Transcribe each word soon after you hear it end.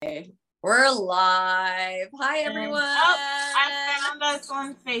We're live. Hi, everyone. I found us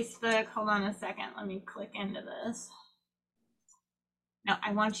on Facebook. Hold on a second. Let me click into this. No,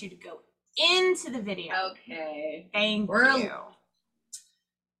 I want you to go into the video. Okay. Thank you. All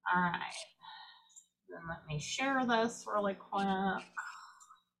right. Then let me share this really quick.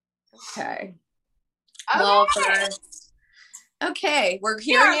 Okay. Well, first. Okay, we're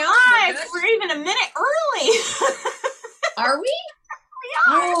here now. Live. We're even a minute early. Are we?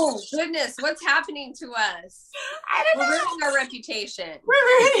 We are. Oh, goodness. What's happening to us? I don't know. We're ruining our reputation.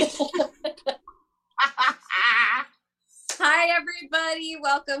 Hi, everybody.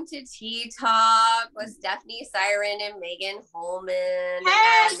 Welcome to Tea Talk with Stephanie Siren and Megan Holman.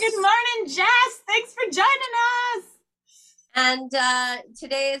 Hey, good morning, Jess. Thanks for joining us. And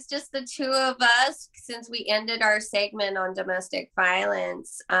today is just the two of us since we ended our segment on domestic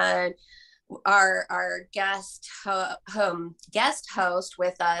violence. Our guest host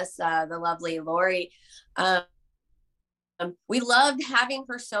with us, the lovely Lori. We loved having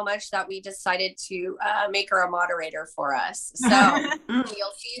her so much that we decided to make her a moderator for us. So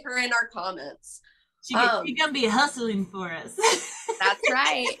you'll see her in our comments. She's gonna be hustling for us. That's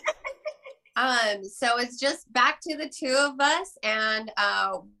right. So it's just back to the two of us, and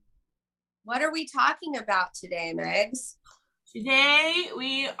what are we talking about today, Megs? Today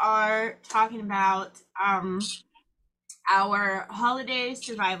we are talking about our holiday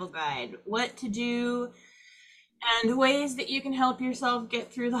survival guide, what to do and ways that you can help yourself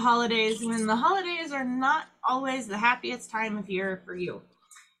get through the holidays when the holidays are not always the happiest time of year for you.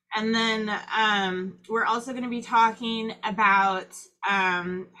 And then we're also going to be talking about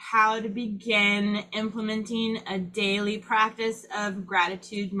how to begin implementing a daily practice of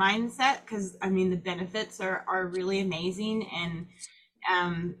gratitude mindset, because I mean the benefits are really amazing, and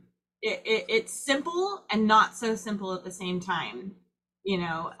it's simple and not so simple at the same time, you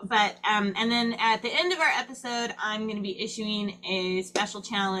know. But and then at the end of our episode, I'm going to be issuing a special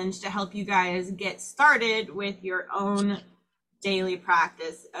challenge to help you guys get started with your own daily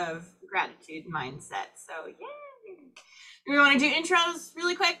practice of gratitude mindset. So yeah, we want to do intros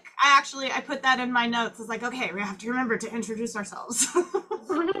really quick. I put that in my notes. It's like, okay, we have to remember to introduce ourselves.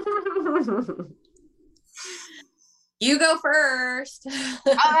 You go first.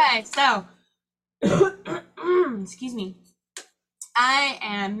 Okay, so excuse me. I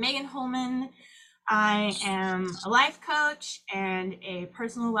am Megan Holman. I am a life coach and a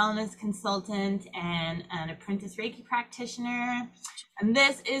personal wellness consultant and an apprentice Reiki practitioner. And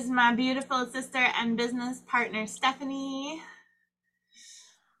this is my beautiful sister and business partner, Stephanie.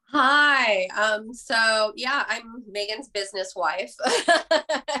 Hi. So yeah, I'm Megan's business wife,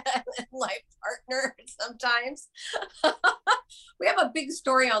 life partner sometimes. We have a big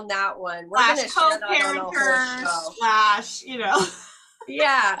story on that one. We're going to share that on a whole show. You know.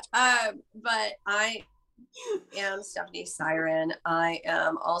 Yeah. But I am Stephanie Siren. I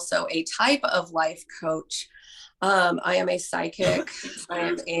am also a type of life coach. I am a psychic. I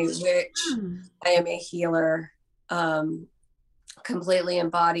am a witch. I am a healer. Completely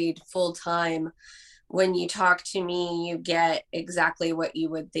embodied, full-time. When you talk to me, you get exactly what you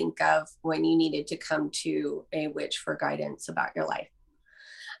would think of when you needed to come to a witch for guidance about your life.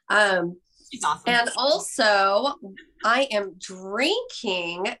 Awesome. And also, I am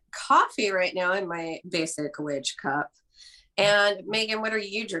drinking coffee right now in my basic witch cup. And Megan, what are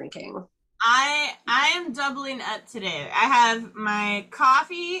you drinking? I am doubling up today. I have my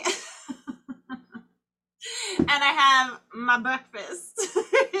coffee and I have my breakfast,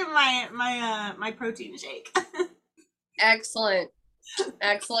 my protein shake. Excellent.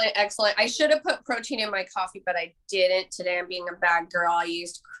 I should have put protein in my coffee, but I didn't. Today I'm being a bad girl. I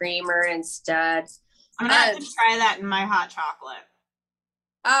used creamer instead. I'm gonna have to try that in my hot chocolate.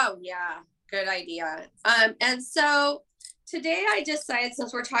 Oh yeah, good idea. And so today I decided,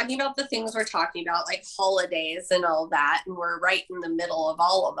 since we're talking about the things we're talking about, like holidays and all that, and we're right in the middle of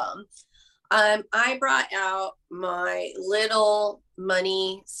all of them, I brought out my little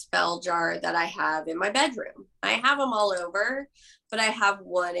money spell jar that I have in my bedroom. I have them all over, but I have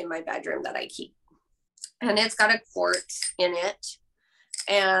one in my bedroom that I keep. And it's got a quartz in it.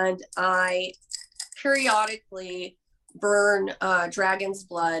 And I periodically burn dragon's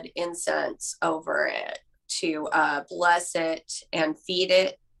blood incense over it to bless it and feed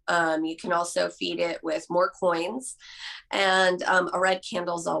it. You can also feed it with more coins, and a red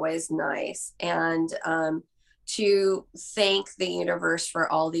candle is always nice. And to thank the universe for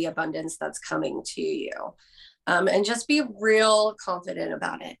all the abundance that's coming to you. And just be real confident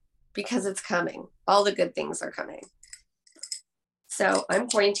about it, because it's coming. All the good things are coming. So I'm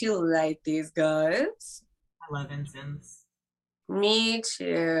going to light these guys. I love incense. Me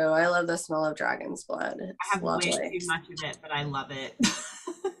too. I love the smell of dragon's blood. I It's have way lovely. too much of it, but I love it.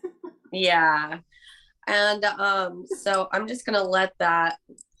 Yeah. And so I'm just gonna let that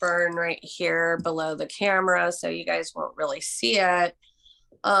burn right here below the camera so you guys won't really see it.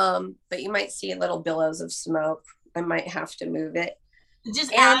 But you might see little billows of smoke. I might have to move it. It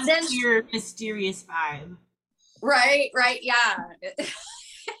just And adds then to your mysterious vibe. right, yeah.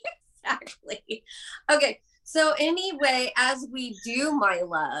 Exactly. Okay. So anyway, as we do, my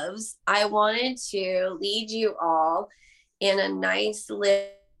loves, I wanted to lead you all in a nice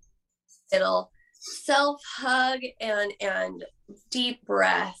little self hug and deep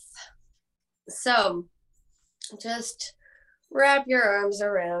breath. So just wrap your arms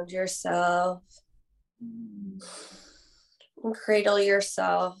around yourself and cradle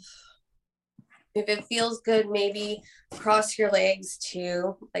yourself. If it feels good, maybe cross your legs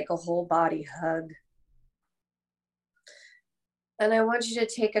too, like a whole body hug. And I want you to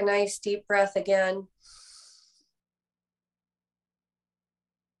take a nice deep breath again.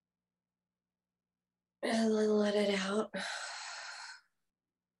 And then let it out.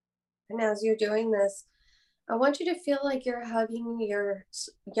 And as you're doing this, I want you to feel like you're hugging your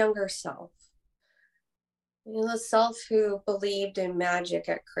younger self. You know, the self who believed in magic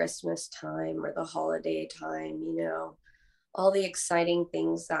at Christmas time or the holiday time, you know, all the exciting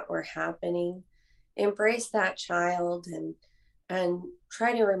things that were happening. Embrace that child and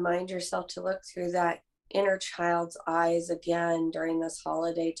try to remind yourself to look through that inner child's eyes again during this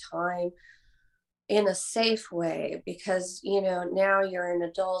holiday time in a safe way, because you know now you're an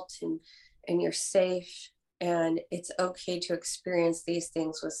adult and you're safe, and it's okay to experience these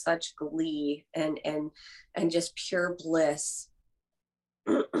things with such glee and just pure bliss.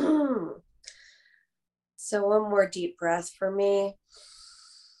 So one more deep breath for me.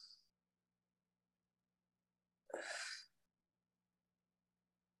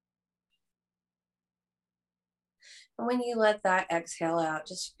 And when you let that exhale out,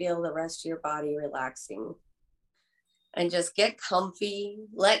 just feel the rest of your body relaxing. And just get comfy,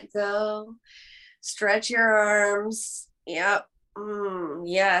 let go, stretch your arms. Yep.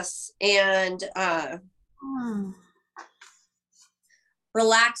 Yes. And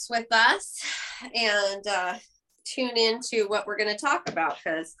relax with us and tune into what we're going to talk about,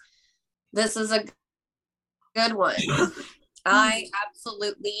 because this is a good one. I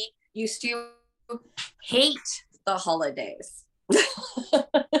absolutely used to hate the holidays.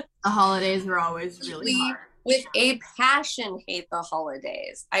 The holidays were always really hard. With a passion, hate the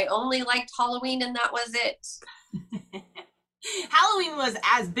holidays. I only liked Halloween, and that was it. Halloween was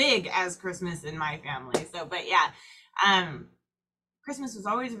as big as Christmas in my family. So, but yeah, Christmas was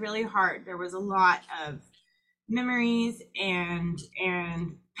always really hard. There was a lot of memories and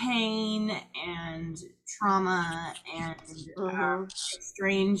pain and trauma and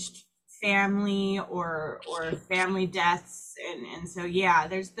estranged family or family deaths, and so yeah,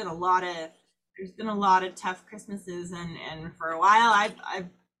 there's been a lot of tough Christmases, and for a while I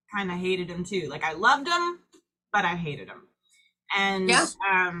kind of hated them too. Like I loved them, but I hated them. And you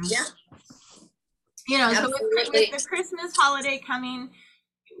know, so with the Christmas holiday coming,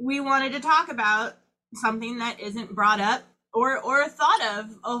 we wanted to talk about something that isn't brought up or thought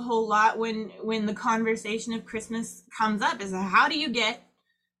of a whole lot when the conversation of Christmas comes up, is how do you get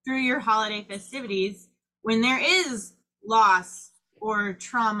through your holiday festivities when there is loss or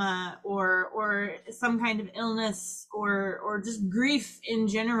trauma or some kind of illness or just grief in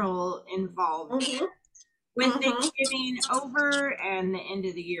general involved. With Thanksgiving over and the end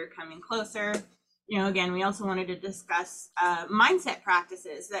of the year coming closer, you know, again, we also wanted to discuss mindset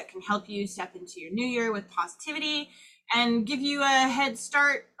practices that can help you step into your new year with positivity and give you a head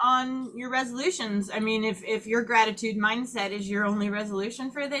start on your resolutions. I mean, if your gratitude mindset is your only resolution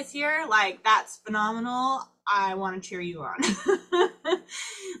for this year, like that's phenomenal. I want to cheer you on.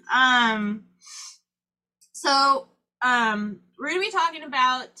 We're going to be talking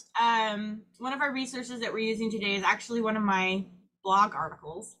about one of our resources that we're using today is actually one of my blog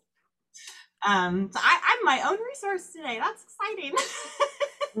articles. So I'm my own resource today. That's exciting.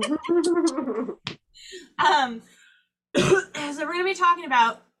 So we're going to be talking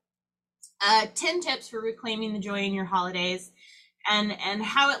about 10 tips for reclaiming the joy in your holidays and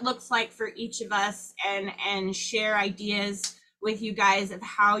how it looks like for each of us, and share ideas with you guys of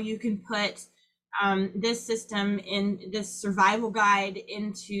how you can put this system in this survival guide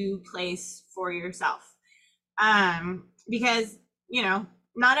into place for yourself. Because, you know,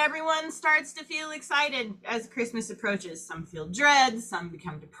 not everyone starts to feel excited as Christmas approaches. Some feel dread, some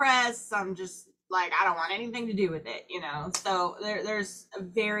become depressed, some just like, I don't want anything to do with it, you know. So there's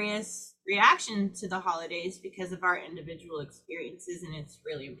various reaction to the holidays because of our individual experiences, and it's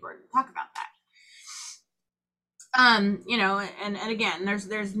really important to talk about that. You know, and again,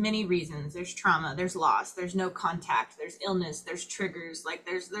 there's many reasons. There's trauma, there's loss, there's no contact, there's illness, there's triggers. Like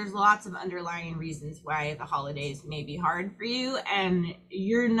there's lots of underlying reasons why the holidays may be hard for you, and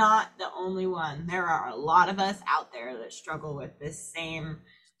you're not the only one. There are a lot of us out there that struggle with this same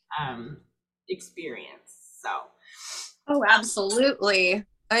experience. So Oh, absolutely.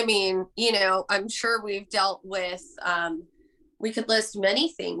 I mean, you know, I'm sure we've dealt with we could list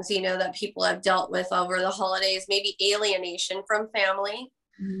many things, you know, that people have dealt with over the holidays, maybe alienation from family,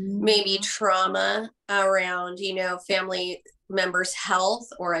 maybe trauma around, you know, family members' health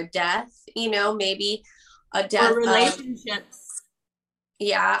or a death, you know, maybe a death or relationships.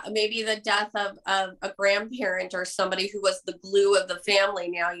 Yeah, maybe the death of a grandparent or somebody who was the glue of the family.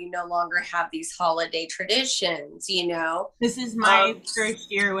 Now you no longer have these holiday traditions, you know. This is my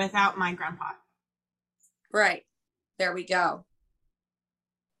first year without my grandpa. Right. There we go.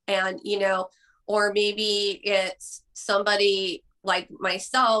 And, you know, or maybe it's somebody like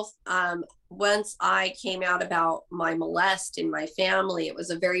myself. Once I came out about my molest in my family, it was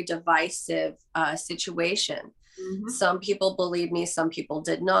a very divisive situation. Some people believed me, some people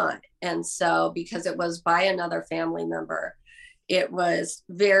did not. And so because it was by another family member, it was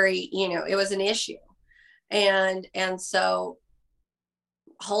very, you know, it was an issue. And so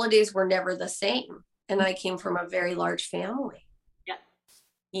holidays were never the same. And I came from a very large family. Yeah.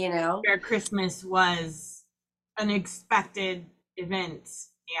 You know, where Christmas was an expected event.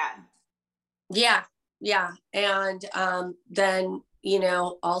 Yeah. And then, you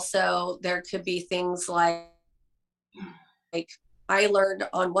know, also there could be things like I learned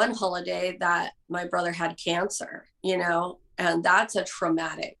on one holiday that my brother had cancer, you know, and that's a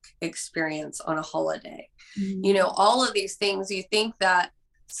traumatic experience on a holiday. You know, all of these things, you think that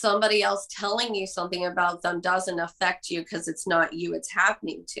somebody else telling you something about them doesn't affect you because it's not you it's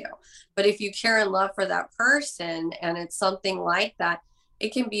happening to. But if you care and love for that person and it's something like that,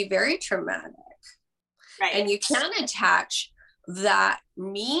 it can be very traumatic. Right. And you can attach that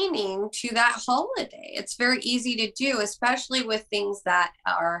meaning to that holiday. It's very easy to do, especially with things that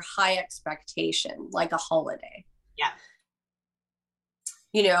are high expectation, like a holiday. Yeah.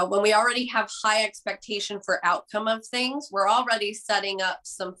 You know, when we already have high expectation for outcome of things, we're already setting up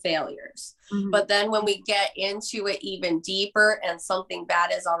some failures. But then when we get into it even deeper and something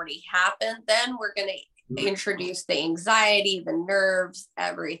bad has already happened, then we're going to introduce the anxiety, the nerves,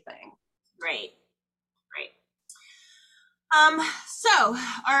 everything. Right. So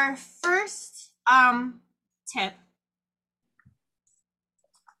our first tip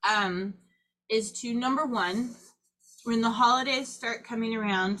is to, number one, when the holidays start coming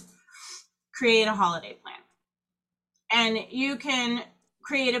around, create a holiday plan. And you can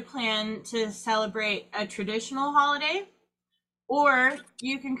create a plan to celebrate a traditional holiday, or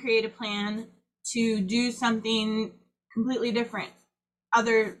you can create a plan to do something completely different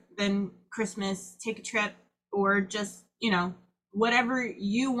other than Christmas, take a trip, or just, you know, whatever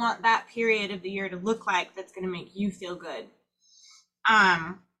you want that period of the year to look like that's going to make you feel good.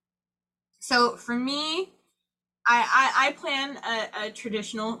 So for me, I plan a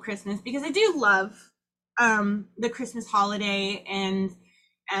traditional Christmas because I do love the Christmas holiday and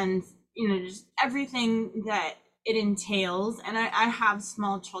you know, just everything that it entails. And I have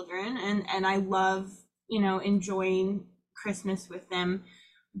small children and I love, you know, enjoying Christmas with them.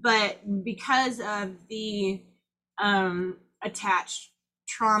 But because of the attached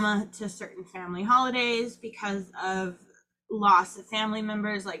trauma to certain family holidays, because of loss of family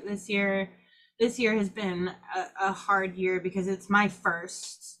members, like this year has been a hard year because it's my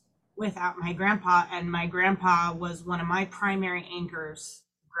first without my grandpa, and my grandpa was one of my primary anchors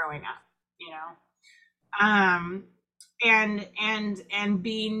growing up, you know. And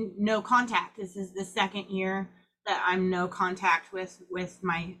being no contact. This is the second year that I'm no contact with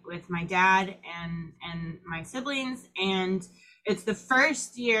my dad and my siblings, and it's the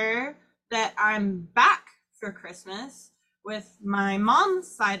first year that I'm back for Christmas with my mom's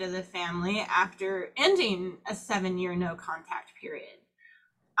side of the family after ending a 7-year no contact period.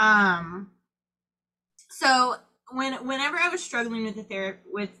 So whenever I was struggling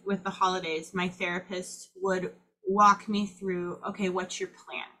with with the holidays, my therapist would walk me through, okay, what's your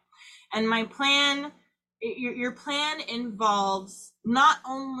plan? And my plan, your plan involves not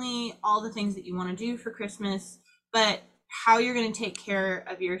only all the things that you want to do for Christmas, but how you're going to take care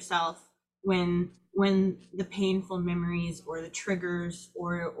of yourself when the painful memories or the triggers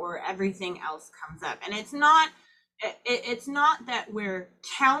or everything else comes up. And it's not that we're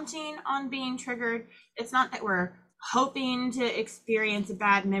counting on being triggered. It's not that we're hoping to experience a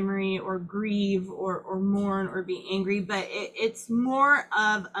bad memory or grieve or mourn or be angry, but it's more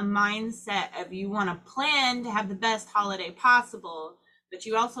of a mindset of you want to plan to have the best holiday possible, but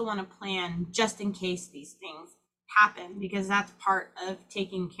you also want to plan just in case these things happen, because that's part of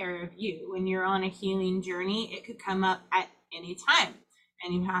taking care of you. When you're on a healing journey, it could come up at any time,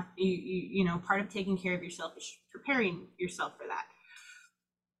 and you have you know, part of taking care of yourself is preparing yourself for that.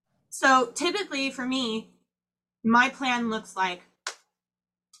 So typically for me, my plan looks like,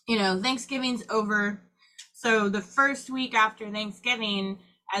 you know, Thanksgiving's over. So the first week after Thanksgiving,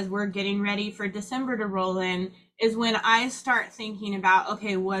 as we're getting ready for December to roll in, is when I start thinking about,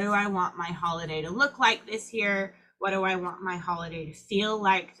 okay, what do I want my holiday to look like this year? What do I want my holiday to feel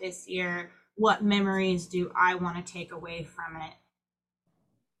like this year? What memories do I want to take away from it,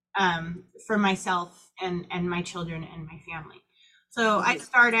 for myself and my children and my family? So I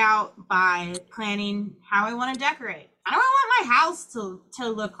start out by planning how I want to decorate. How do I want my house to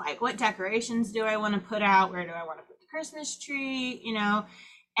look like? What decorations do I want to put out? Where do I want to put the Christmas tree? You know,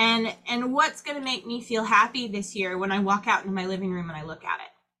 and what's going to make me feel happy this year when I walk out into my living room and I look at it.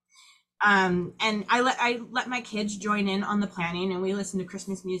 And I let my kids join in on the planning, and we listen to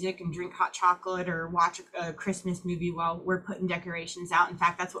Christmas music and drink hot chocolate or watch a Christmas movie while we're putting decorations out. In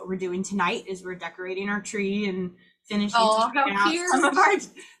fact, that's what we're doing tonight, is we're decorating our tree and finishing out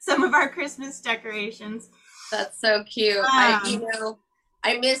some of our Christmas decorations. That's so cute.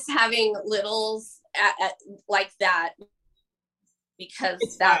 I miss having littles at like that, because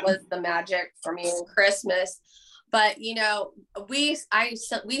that was the magic for me in Christmas. But you know, we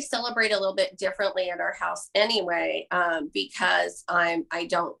celebrate a little bit differently at our house anyway, because I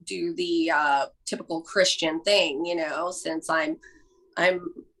don't do the typical Christian thing, you know, since I'm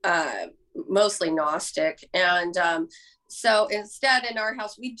mostly Gnostic. And so instead, in our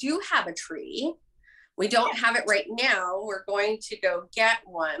house, we do have a tree. We don't have it right now. We're going to go get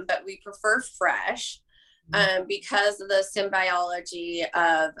one, but we prefer fresh, because of the symbology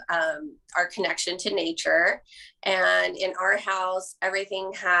of our connection to nature. And in our house,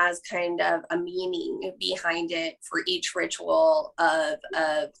 everything has kind of a meaning behind it for each ritual of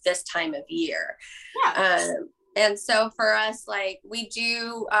this time of year. Yeah. And so for us, like, we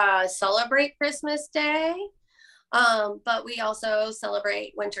do celebrate Christmas Day, but we also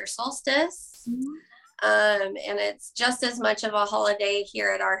celebrate winter solstice. Mm-hmm. And it's just as much of a holiday here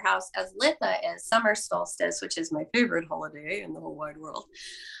at our house as Litha is summer solstice, which is my favorite holiday in the whole wide world.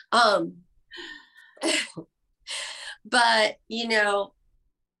 But, you know,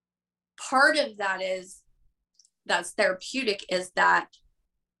 part of that's therapeutic, is that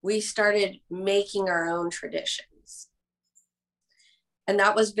we started making our own traditions. And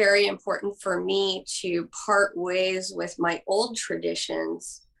that was very important for me, to part ways with my old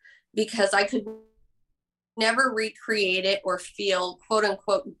traditions, because I could never recreate it or feel quote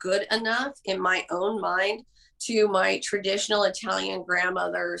unquote good enough in my own mind to my traditional Italian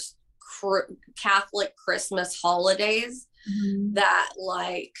grandmother's Catholic Christmas holidays. Mm-hmm. That,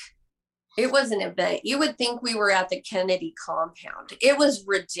 like, it was an event. You would think we were at the Kennedy compound. It was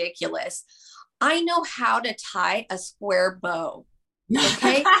ridiculous. I know how to tie a square bow.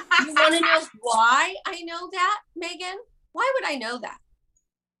 Okay. You want to know why I know that, Megan? Why would I know that?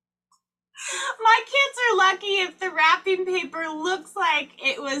 My kids are lucky if the wrapping paper looks like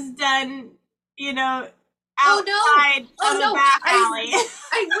it was done, you know, outside of the back alley.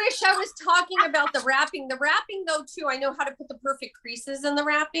 I wish I was talking about the wrapping. The wrapping, though, too, I know how to put the perfect creases in the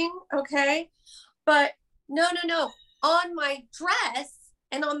wrapping, okay? But no. On my dress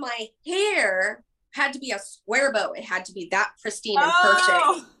and on my hair had to be a square bow. It had to be that pristine and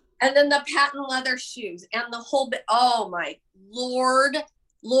perfect. And then the patent leather shoes and the whole bit. Oh, my Lord.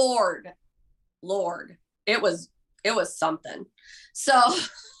 It was something. So,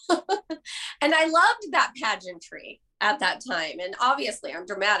 and I loved that pageantry at that time. And obviously I'm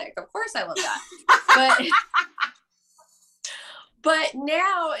dramatic. Of course I love that. But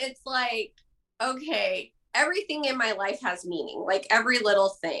now it's like, okay, everything in my life has meaning, like every little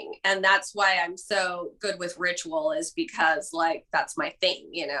thing. And that's why I'm so good with ritual, is because, like, that's my thing,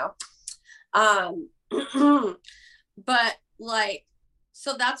 you know? But like,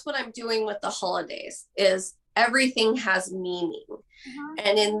 so that's what I'm doing with the holidays, is everything has meaning. Mm-hmm.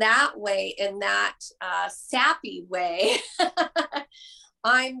 And in that way, in that sappy way,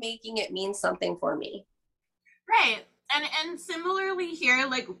 I'm making it mean something for me. Right. And similarly here,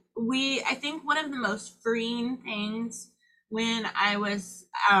 like, I think one of the most freeing things when I was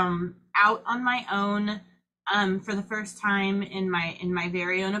out on my own for the first time in my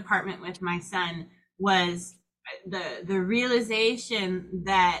very own apartment with my son was the realization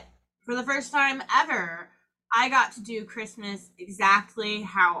that for the first time ever, I got to do Christmas exactly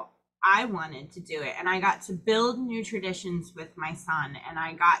how I wanted to do it, and I got to build new traditions with my son, and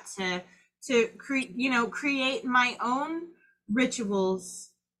I got to create my own rituals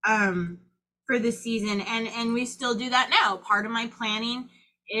for the season, and we still do that now. Part of my planning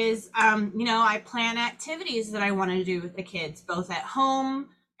is I plan activities that I want to do with the kids, both at home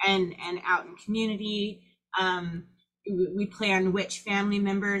and out in community. We plan which family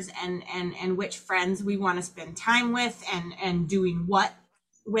members and which friends we want to spend time with, and doing what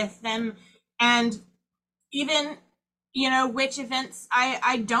with them, and even which events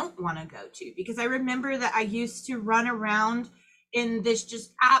I don't want to go to, because I remember that I used to run around in this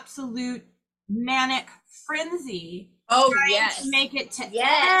just absolute manic frenzy trying yes, to make it to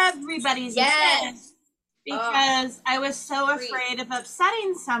yes, everybody's yes, event, because I was so afraid of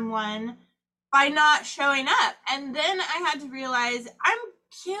upsetting someone by not showing up. And then I had to realize I'm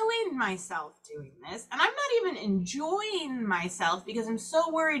killing myself doing this, and I'm not even enjoying myself because I'm so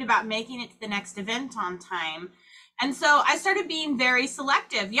worried about making it to the next event on time. And so I started being very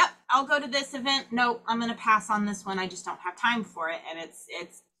selective. Yep, I'll go to this event. No, I'm going to pass on this one. I just don't have time for it, and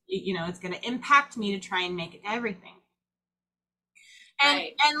it's going to impact me to try and make it to everything.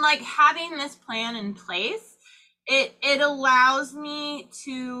 And like having this plan in place, it allows me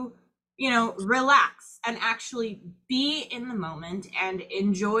to relax and actually be in the moment and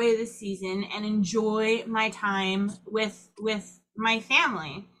enjoy the season and enjoy my time with my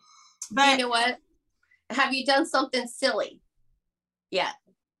family. But you know what? Have you done something silly yet?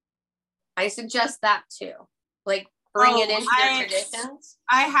 I suggest that too. Like bring it into your traditions.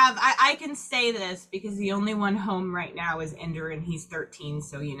 I can say this because the only one home right now is Ender, and he's 13,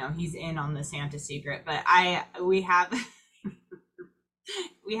 so he's in on the Santa secret. But we have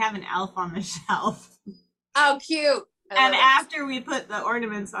we have an elf on the shelf. Oh, cute. And after we put the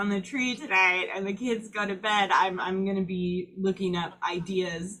ornaments on the tree tonight and the kids go to bed, I'm gonna be looking up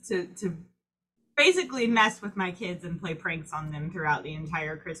ideas to basically mess with my kids and play pranks on them throughout the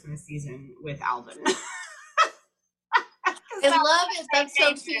entire Christmas season with Alvin. I love it. That's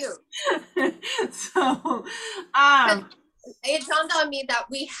so cute. So it dawned on me that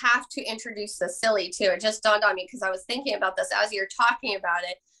we have to introduce the silly too. It just dawned on me because I was thinking about this as you're talking about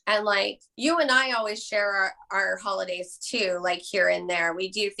it. And like you and I always share our holidays too, like here and there. We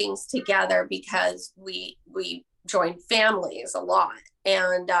do things together because we join families a lot.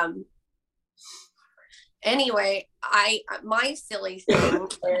 And anyway, my silly thing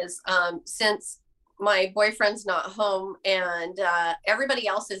is since my boyfriend's not home and everybody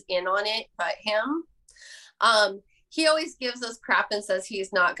else is in on it but him, he always gives us crap and says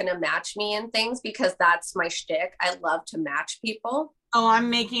he's not going to match me in things because that's my shtick. I love to match people. Oh, I'm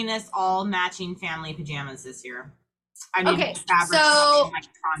making us all matching family pajamas this year. I need fabric like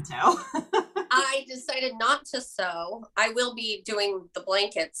pronto. I decided not to sew. I will be doing the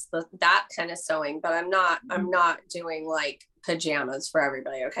blankets, that kind of sewing, but I'm not doing like pajamas for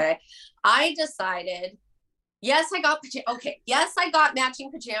everybody. Okay. I decided, yes, I got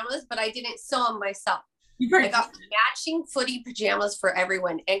matching pajamas, but I didn't sew them myself. I got matching footy pajamas for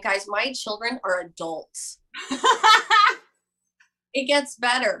everyone. And guys, my children are adults. It gets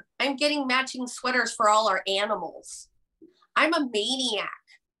better. I'm getting matching sweaters for all our animals. I'm a maniac.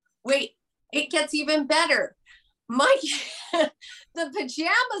 Wait, it gets even better. The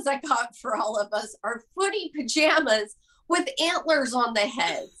pajamas I got for all of us are footy pajamas with antlers on the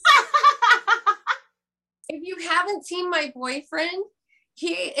heads. If you haven't seen my boyfriend,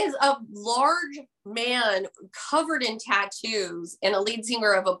 he is a large man covered in tattoos and a lead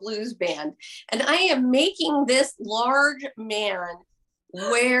singer of a blues band. And I am making this large man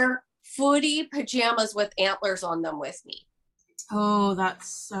wear footy pajamas with antlers on them with me. Oh, that's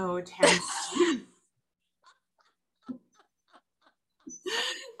so tempting.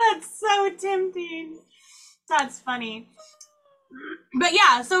 That's so tempting. That's funny. But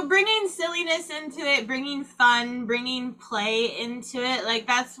yeah, so bringing silliness into it, bringing fun, bringing play into it, like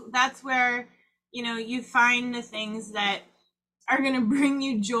that's where you find the things that are going to bring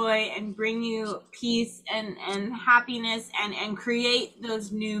you joy and bring you peace and happiness and create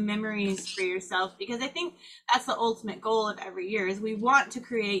those new memories for yourself, because I think that's the ultimate goal of every year is we want to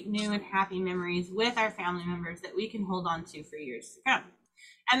create new and happy memories with our family members that we can hold on to for years to come.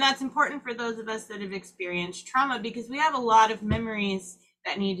 And that's important for those of us that have experienced trauma, because we have a lot of memories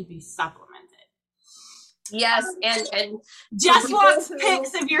that need to be supplemented. Yes, and Jess wants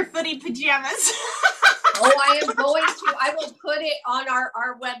pics of your footy pajamas. Oh, I am going to. I will put it on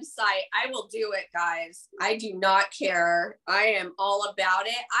our website. I will do it, guys. I do not care. I am all about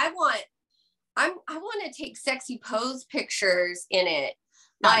it. I want to take sexy pose pictures in it.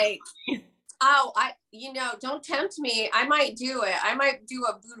 Like Oh, don't tempt me. I might do it. I might do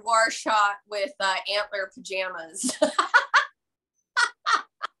a boudoir shot with antler pajamas.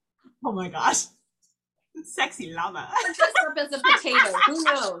 Oh my gosh. Sexy llama. Or dress up as a potato. Who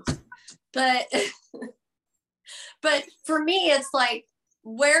knows? But but for me, it's like,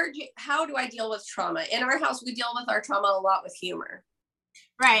 how do I deal with trauma? In our house, we deal with our trauma a lot with humor.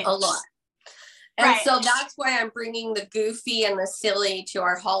 Right. A lot. And so that's why I'm bringing the goofy and the silly to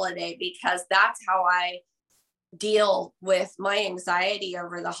our holiday, because that's how I deal with my anxiety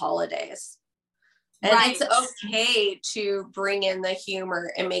over the holidays. And it's okay to bring in the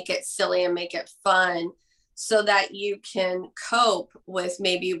humor and make it silly and make it fun so that you can cope with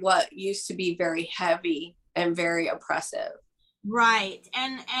maybe what used to be very heavy and very oppressive. Right.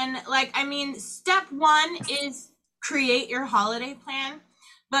 And like, I mean, step 1 is create your holiday plan,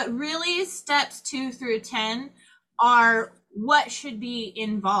 but really steps 2 through 10 are what should be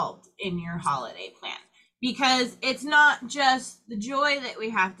involved in your holiday plan. Because it's not just the joy that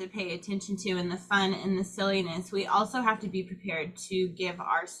we have to pay attention to and the fun and the silliness. We also have to be prepared to give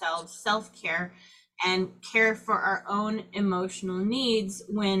ourselves self-care and care for our own emotional needs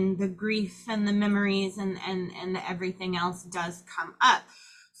when the grief and the memories and the everything else does come up.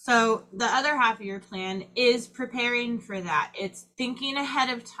 So the other half of your plan is preparing for that. It's thinking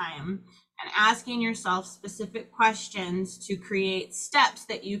ahead of time and asking yourself specific questions to create steps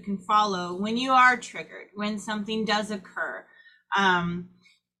that you can follow when you are triggered, when something does occur. And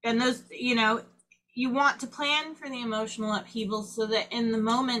those, you want to plan for the emotional upheaval so that in the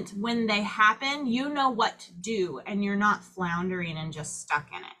moment when they happen, you know what to do and you're not floundering and just stuck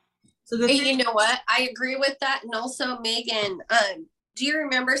in it. So you know what? I agree with that. And also, Megan, do you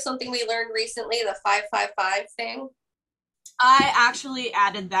remember something we learned recently, the 555 thing? I actually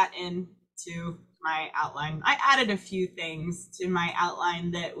added that in to my outline. I added a few things to my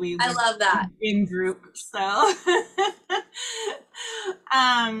outline that I love that in group. So,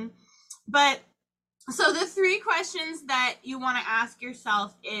 but so the 3 questions that you want to ask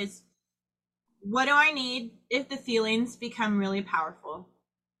yourself is, what do I need if the feelings become really powerful?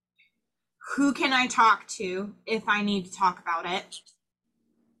 Who can I talk to if I need to talk about it?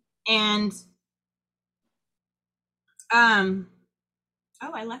 And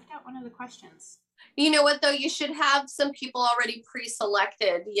I left out one of the questions. You know what, though? You should have some people already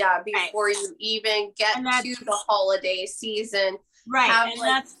pre-selected, before you even get to the holiday season. Right, and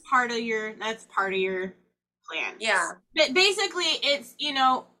that's part of your plan. Yeah. But basically, it's,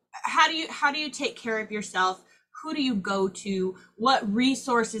 how do you take care of yourself? Who do you go to? What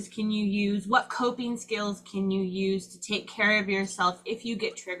resources can you use? What coping skills can you use to take care of yourself if you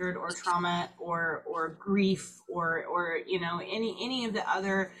get triggered or trauma or grief or any of the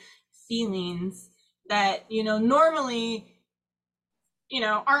other feelings that normally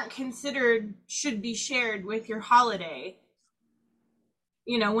aren't considered should be shared with your holiday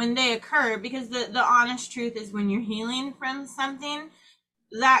when they occur, because the honest truth is, when you're healing from something,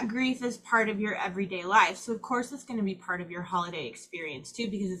 that grief is part of your everyday life. So of course it's going to be part of your holiday experience too,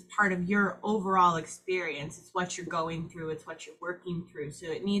 because it's part of your overall experience. It's what you're going through. It's what you're working through. So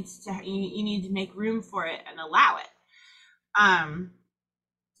it needs to, you need to make room for it and allow it.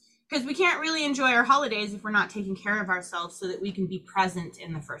 Because we can't really enjoy our holidays if we're not taking care of ourselves so that we can be present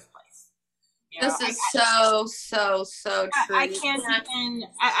in the first place. This is so true.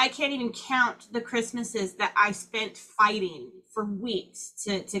 I can't even count the Christmases that I spent fighting for weeks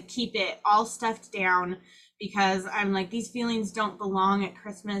to keep it all stuffed down, because I'm like, these feelings don't belong at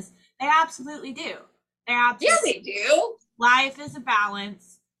Christmas. They absolutely do. Yeah, they do. Life is a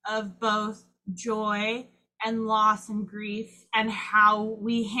balance of both joy and loss and grief, and how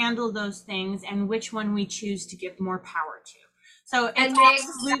we handle those things and which one we choose to give more power to. So it's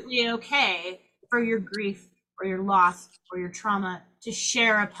absolutely okay for your grief or your loss or your trauma to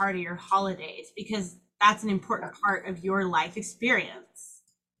share a part of your holidays, because that's an important part of your life experience.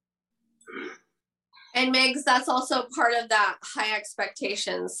 And Megs, that's also part of that high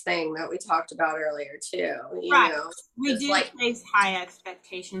expectations thing that we talked about earlier too. We do place high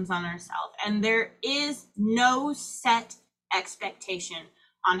expectations on ourselves, and there is no set expectation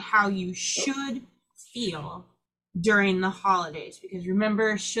on how you should feel during the holidays, because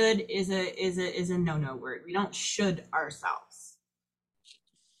remember, should is a no word. We don't should ourselves.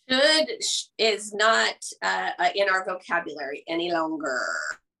 Should is not in our vocabulary any longer.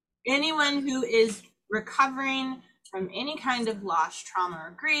 Anyone who is recovering from any kind of loss, trauma,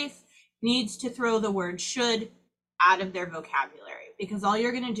 or grief needs to throw the word should out of their vocabulary, because all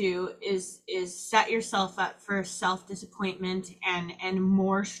you're going to do is set yourself up for self-disappointment and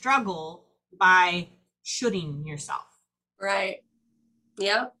more struggle by shoulding yourself. Right.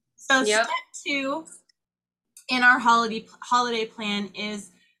 Yep. So Yep. step 2 in our holiday plan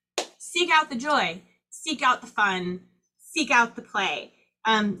is seek out the joy, seek out the fun, seek out the play.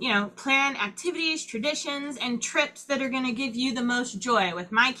 Plan activities, traditions, and trips that are going to give you the most joy.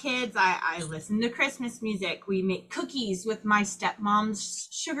 With my kids, I listen to Christmas music. We make cookies with my stepmom's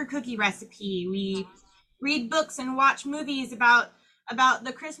sugar cookie recipe. We read books and watch movies about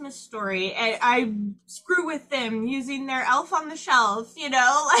the Christmas story. I screw with them using their Elf on the Shelf,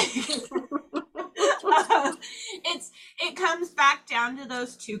 it comes back down to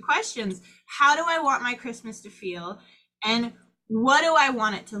those two questions. How do I want my Christmas to feel? And what do I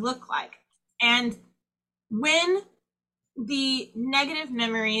want it to look like? And when the negative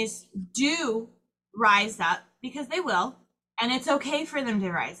memories do rise up, because they will, and it's okay for them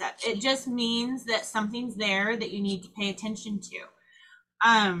to rise up, it just means that something's there that you need to pay attention to.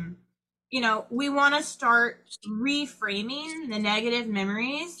 We want to start reframing the negative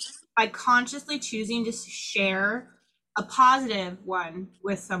memories by consciously choosing to share a positive one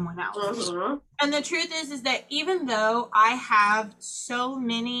with someone else. Mm-hmm. And the truth is that even though I have so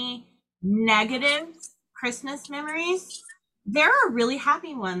many negative Christmas memories, there are really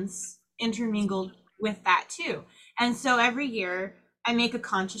happy ones intermingled with that too. And so every year I make a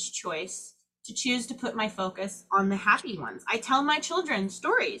conscious choice to choose to put my focus on the happy ones. I tell my children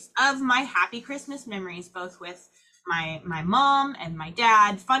stories of my happy Christmas memories, both with my mom and my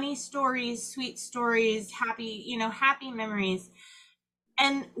dad, funny stories, sweet stories, happy memories.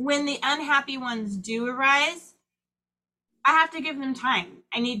 And when the unhappy ones do arise, I have to give them time.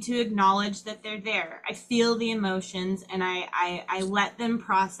 I need to acknowledge that they're there. I feel the emotions and I let them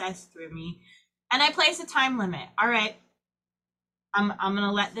process through me. And I place a time limit. All right, I'm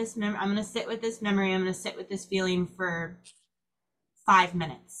gonna I'm gonna sit with this memory. I'm gonna sit with this feeling for 5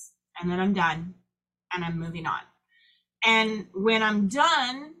 minutes, and then I'm done, and I'm moving on. And when I'm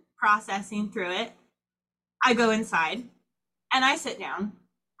done processing through it, I go inside and I sit down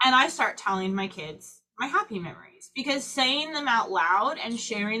and I start telling my kids my happy memories, because saying them out loud and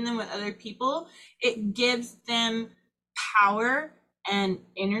sharing them with other people, it gives them power and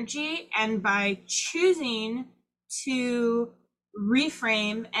energy. And by choosing to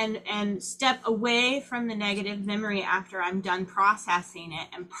reframe and step away from the negative memory after I'm done processing it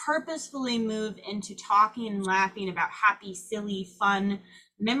and purposefully move into talking and laughing about happy, silly, fun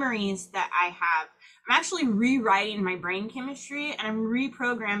memories that I have, I'm actually rewriting my brain chemistry and I'm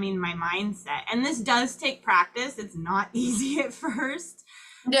reprogramming my mindset. And this does take practice. It's not easy at first.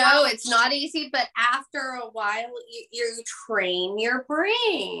 No, it's not easy, but after a while, you train your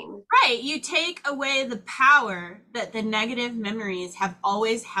brain. Right. You take away the power that the negative memories have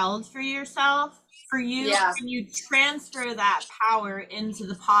always held for yourself, for you, Yeah. and you transfer that power into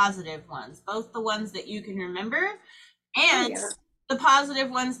the positive ones, both the ones that you can remember and the positive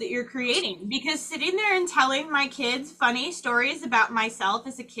ones that you're creating. Because sitting there and telling my kids funny stories about myself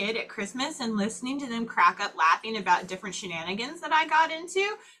as a kid at Christmas and listening to them crack up laughing about different shenanigans that I got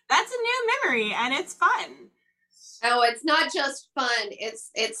into, that's a new memory and it's fun. Oh, it's not just fun.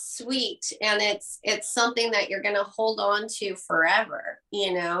 It's sweet, and it's something that you're going to hold on to forever,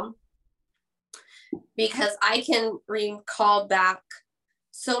 because I can recall back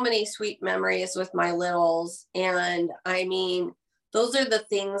so many sweet memories with my littles, and I mean, those are the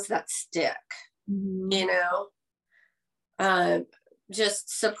things that stick,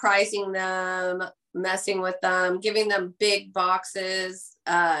 just surprising them, messing with them, giving them big boxes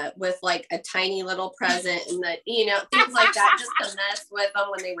with like a tiny little present and things like that, just to mess with them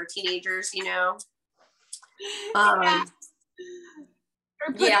when they were teenagers, Yeah. Or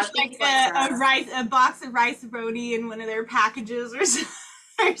put a box of rice-a-roni in one of their packages or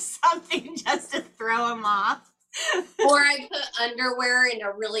something just to throw them off. Or I put underwear in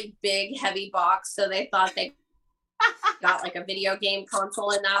a really big, heavy box, so they thought they got like a video game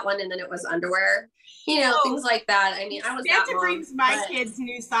console in that one, and then it was underwear. Things like that. I mean, I was Santa brings my kids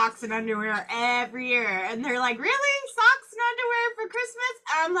new socks and underwear every year, and they're like, "Really, socks and underwear for Christmas?"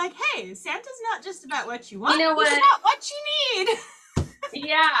 And I'm like, "Hey, Santa's not just about what you want; he's about what you need."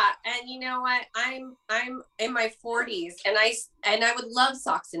 Yeah, and you know what? I'm in my 40s, and I would love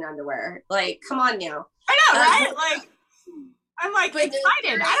socks and underwear. Like, come on now. I know, right? Like, I'm like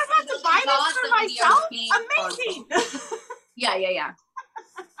excited. I don't have to buy this for myself. Amazing. Yeah.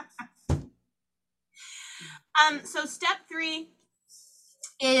 So step 3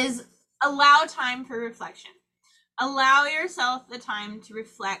 is allow time for reflection. Allow yourself the time to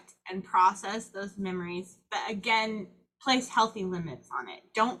reflect and process those memories, but again, place healthy limits on it.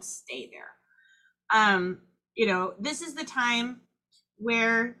 Don't stay there. This is the time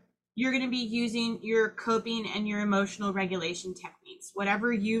where you're going to be using your coping and your emotional regulation techniques,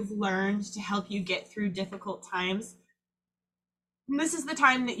 whatever you've learned to help you get through difficult times. This is the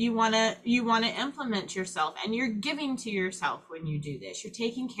time that you want to implement yourself, and you're giving to yourself when you do this. You're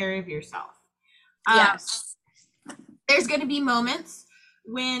taking care of yourself. Yes. There's going to be moments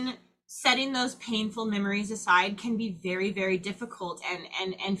when setting those painful memories aside can be very, very difficult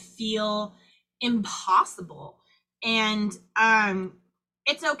and feel impossible. And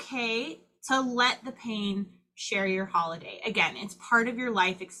it's okay to let the pain share your holiday. Again, it's part of your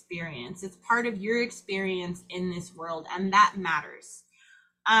life experience. It's part of your experience in this world, and that matters.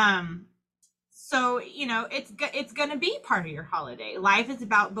 So, you know, it's going to be part of your holiday. Life is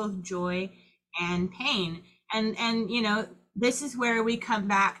about both joy and pain. And you know, this is where we come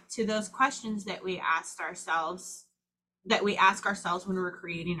back to those questions that we ask ourselves when we're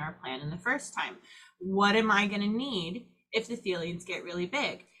creating our plan in the first time. What am I going to need if the feelings get really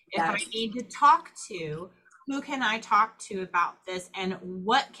big? If I need to talk to, who can I talk to about this, and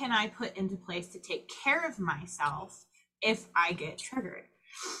what can I put into place to take care of myself if I get triggered?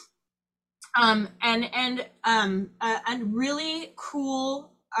 A really cool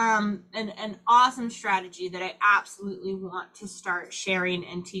an awesome strategy that I absolutely want to start sharing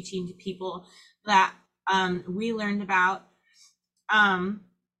and teaching to people that we learned about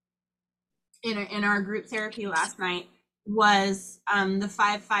in our group therapy last night was the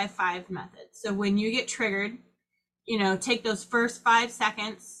 5-5-5 method. So when you get triggered, you know, take those first 5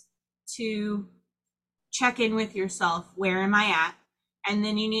 seconds to check in with yourself. Where am I at? And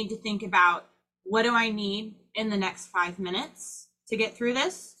then you need to think about, what do I need in the next 5 minutes to get through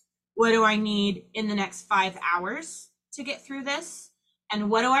this? What do I need in the next 5 hours to get through this? And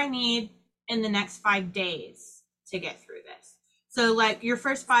what do I need in the next 5 days to get through this? So like your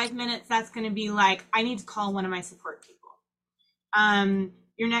first 5 minutes, that's going to be like, I need to call one of my support people.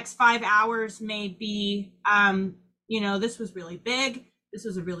 Your next 5 hours may be, you know, this was really big. This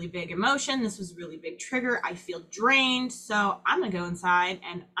was a really big emotion. This was a really big trigger. I feel drained. So I'm going to go inside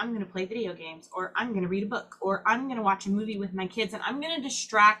and I'm going to play video games, or I'm going to read a book, or I'm going to watch a movie with my kids, and I'm going to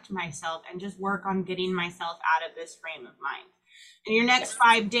distract myself and just work on getting myself out of this frame of mind. And your next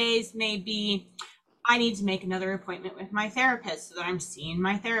 5 days may be, I need to make another appointment with my therapist so that I'm seeing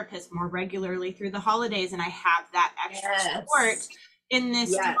my therapist more regularly through the holidays, and I have that extra support in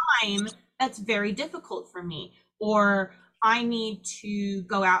this time that's very difficult for me. Or I need to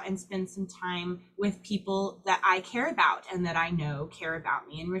go out and spend some time with people that I care about and that I know care about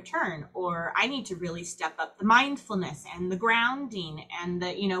me in return. Or I need to really step up the mindfulness and the grounding and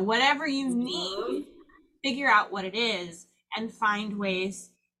the, you know, whatever you need, figure out what it is and find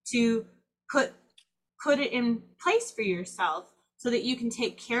ways to put it in place for yourself so that you can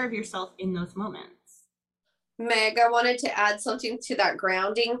take care of yourself in those moments. Meg, I wanted to add something to that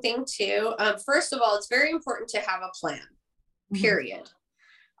grounding thing too. First of all, it's very important to have a plan. Period.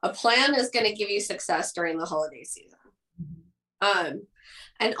 A plan is going to give you success during the holiday season.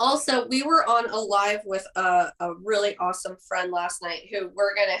 And also, we were on a live with a really awesome friend last night who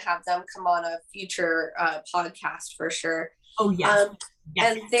we're going to have them come on a future podcast for sure. Oh, yes.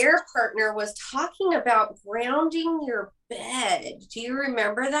 And their partner was talking about grounding your bed. Do you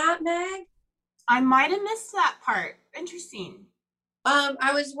remember that, Meg? I might have missed that part. Interesting.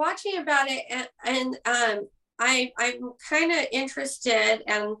 I was watching about it, and I'm kind of interested,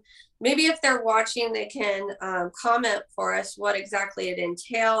 and maybe if they're watching, they can comment for us what exactly it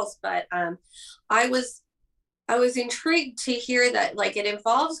entails. But I was intrigued to hear that, like, it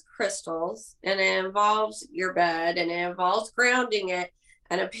involves crystals, and it involves your bed, and it involves grounding it,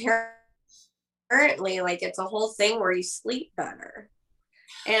 and apparently, like, it's a whole thing where you sleep better.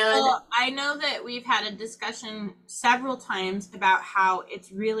 And well, I know that we've had a discussion several times about how it's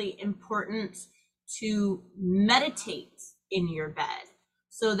really important to meditate in your bed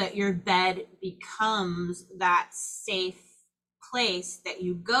so that your bed becomes that safe place that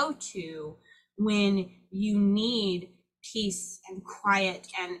you go to when you need peace and quiet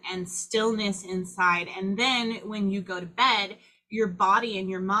and stillness inside. And then when you go to bed, your body and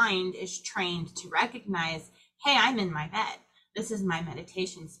your mind is trained to recognize, hey, I'm in my bed. This is my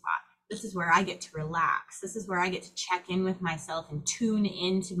meditation spot. This is where I get to relax. This is where I get to check in with myself and tune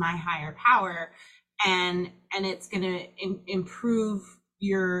into my higher power. And it's going to improve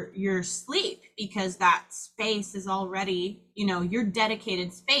your sleep, because that space is already, you know, your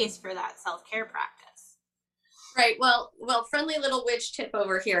dedicated space for that self-care practice. Right. Well, friendly little witch tip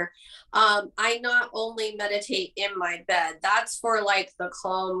over here. I not only meditate in my bed, that's for like the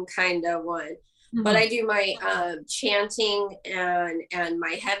calm kind of one. But I do my chanting and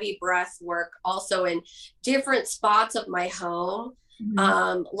my heavy breath work also in different spots of my home.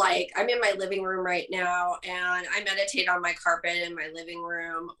 Mhm. Like I'm in my living room right now and I meditate on my carpet in my living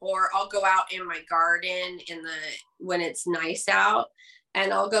room, or I'll go out in my garden when it's nice out,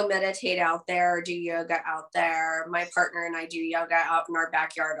 and I'll go meditate out there, do yoga out there. My partner and I do yoga out in our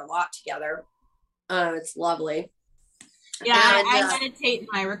backyard a lot together. It's lovely. Yeah, And I meditate in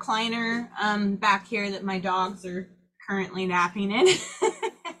my recliner back here that my dogs are currently napping in.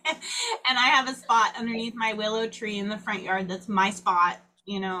 And I have a spot underneath my willow tree in the front yard that's my spot,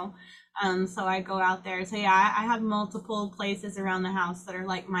 you know. So I go out there. So yeah, I have multiple places around the house that are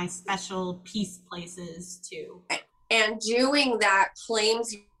like my special peace places too. doing that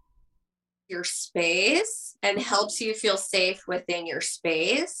claims your space and helps you feel safe within your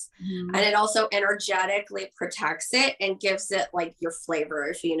space. Mhm. And it also energetically protects it and gives it like your flavor,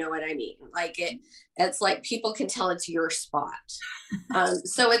 if you know what I mean. Like it's like people can tell it's your spot.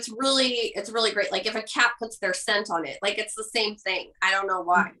 So it's really great. Like if a cat puts their scent on it, like it's the same thing. I don't know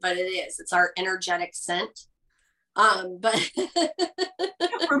why, but it is. It's our energetic scent. But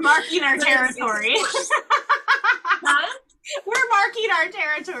We're marking our but territory. huh? We're marking our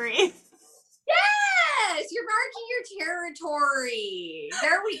territory. Yes, you're marking your territory.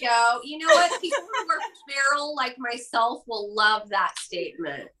 There we go. You know what? People who are feral like myself will love that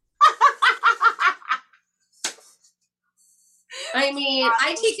statement. I mean,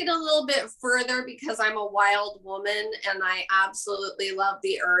 I take it a little bit further because I'm a wild woman and I absolutely love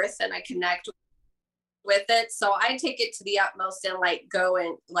the earth and I connect with it. So I take it to the utmost and like go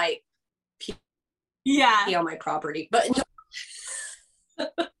and like Yeah, pee on my property. But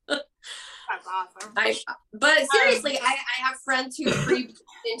that's awesome. but seriously, I have friends who free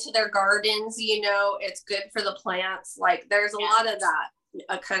into their gardens. You know, it's good for the plants. Like there's a lot of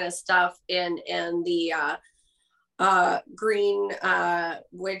that kind of stuff in the green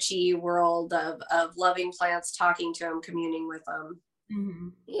witchy world of loving plants, talking to them, communing with them. Mm-hmm.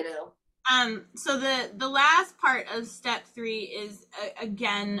 You know. So the last part of step 3 is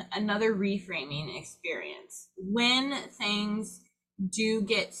again another reframing experience. When things do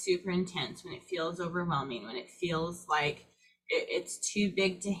get super intense, when it feels overwhelming, when it feels like it's too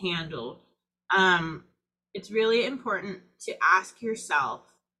big to handle, it's really important to ask yourself,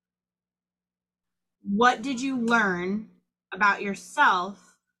 what did you learn about yourself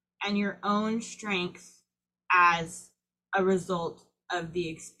and your own strengths as a result of the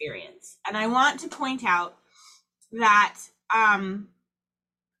experience? And I want to point out that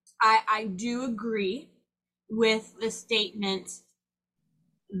I do agree with the statement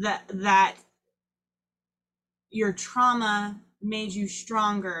that your trauma made you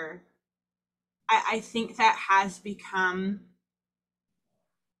stronger. I think that has become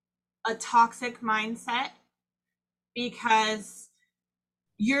a toxic mindset because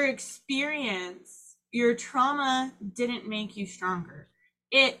your experience, your trauma didn't make you stronger.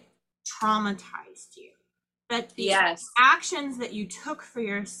 It traumatized you. But the actions that you took for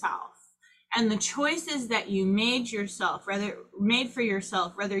yourself and the choices that you made for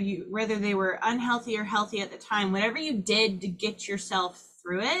yourself, whether they were unhealthy or healthy at the time, whatever you did to get yourself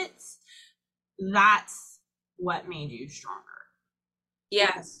through it, that's what made you stronger.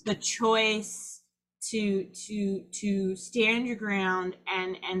 Yes. The choice to stand your ground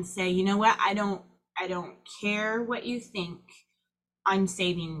and say, you know what, I don't care what you think, I'm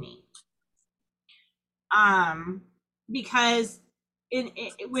saving me. Because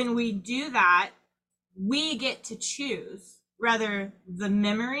when we do that, we get to choose whether the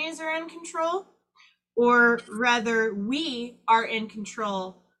memories are in control or whether we are in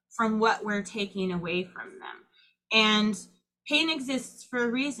control from what we're taking away from them. And pain exists for a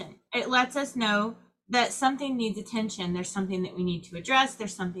reason. It lets us know that something needs attention. There's something that we need to address.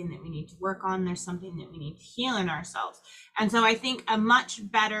 There's something that we need to work on. There's something that we need to heal in ourselves. And so I think a much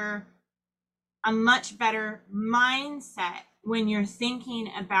better mindset when you're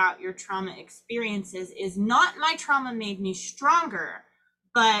thinking about your trauma experiences is not my trauma made me stronger,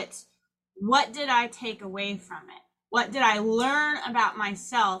 but what did I take away from it? What did I learn about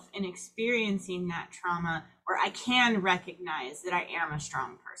myself in experiencing that trauma where I can recognize that I am a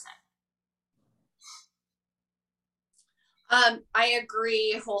strong person? I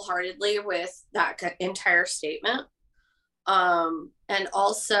agree wholeheartedly with that entire statement. And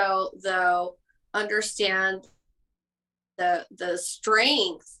also, though, understand the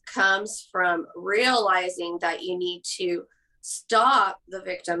strength comes from realizing that you need to stop the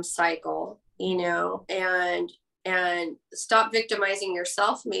victim cycle, you know, and stop victimizing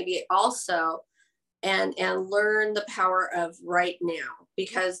yourself, maybe also, and learn the power of right now,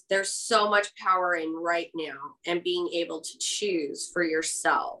 because there's so much power in right now and being able to choose for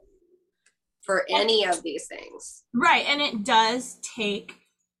yourself. for any of these things. Right. And it does take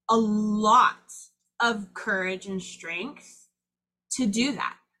a lot of courage and strength to do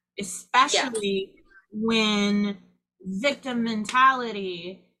that, especially when victim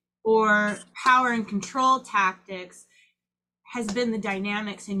mentality or power and control tactics has been the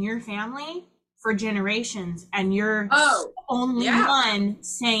dynamics in your family for generations, and you're only one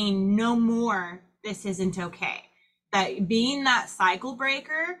saying no more, this isn't okay. That being that cycle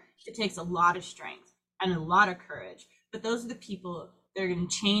breaker, it takes a lot of strength and a lot of courage, but those are the people that are going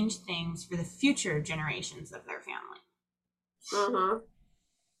to change things for the future generations of their family.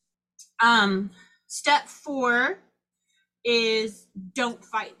 Step 4 is don't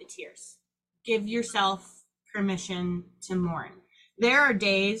fight the tears. Give yourself permission to mourn. There are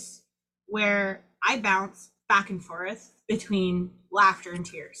days where I bounce back and forth between laughter and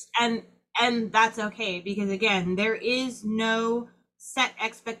tears, and that's okay, because again, there is no set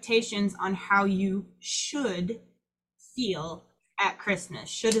expectations on how you should feel at Christmas.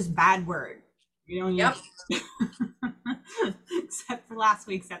 Should is a bad word. You don't use it. Except for last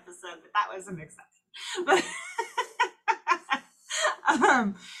week's episode, but that was an exception. But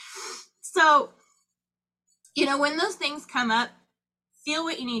so, you know, when those things come up, feel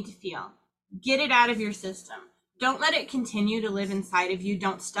what you need to feel. Get it out of your system. Don't let it continue to live inside of you.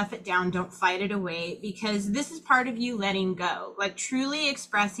 Don't stuff it down. Don't fight it away, because this is part of you letting go, like truly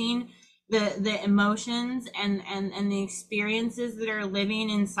expressing the emotions and the experiences that are living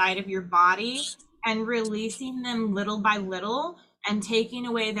inside of your body, and releasing them little by little and taking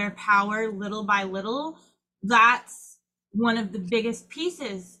away their power little by little. That's one of the biggest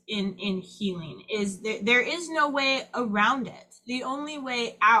pieces in healing, is that there is no way around it. The only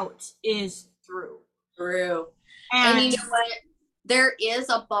way out is through. And you know what? There is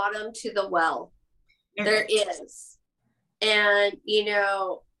a bottom to the well. There is. And, you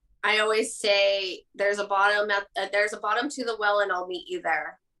know, I always say there's a bottom to the well, and I'll meet you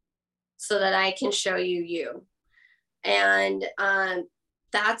there so that I can show you. And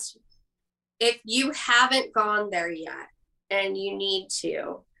that's, if you haven't gone there yet and you need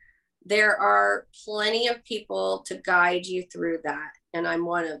to, there are plenty of people to guide you through that. And I'm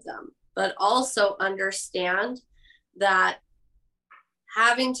one of them. But also understand that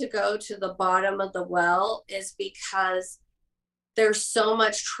having to go to the bottom of the well is because there's so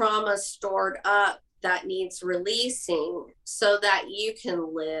much trauma stored up that needs releasing so that you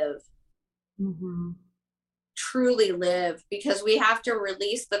can live. Truly live, because we have to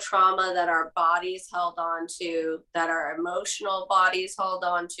release the trauma that our bodies held on to, that our emotional bodies held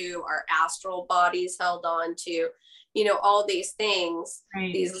on to, our astral bodies held on to, you know, all these things,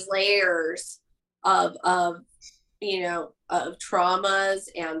 these layers of you know, of traumas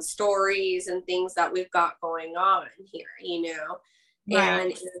and stories and things that we've got going on here, you know.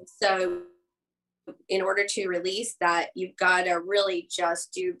 And so in order to release that, you've got to really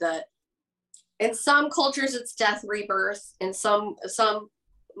just do in some cultures it's death rebirth, in some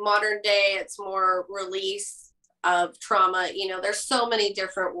modern day it's more release of trauma. You know, there's so many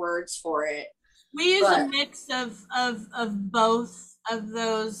different words for it. We use a mix of both of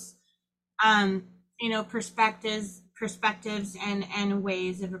those you know, perspectives and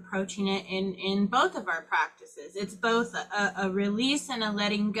ways of approaching it in both of our practices. It's both a release and a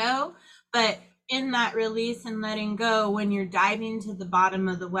letting go, but in that release and letting go, when you're diving to the bottom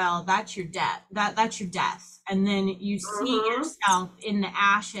of the well, that's your death. That's your death. And then you see yourself in the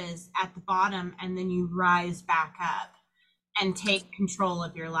ashes at the bottom, and then you rise back up and take control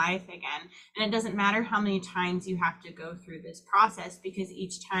of your life again. And it doesn't matter how many times you have to go through this process, because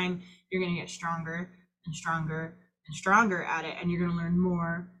each time you're going to get stronger and stronger and stronger at it, and you're going to learn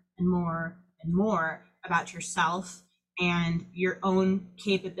more and more and more about yourself and your own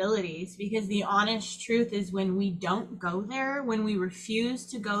capabilities. Because the honest truth is, when we don't go there, when we refuse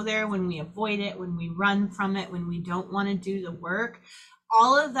to go there, when we avoid it, when we run from it, when we don't want to do the work,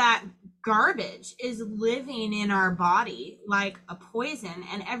 all of that garbage is living in our body like a poison.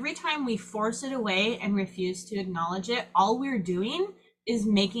 And every time we force it away and refuse to acknowledge it, all we're doing is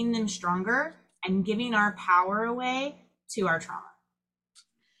making them stronger and giving our power away to our trauma.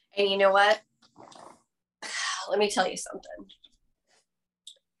 And you know what? Let me tell you something.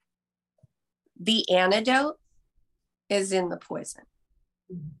 The antidote is in the poison.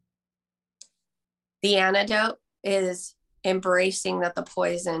 The antidote is embracing that the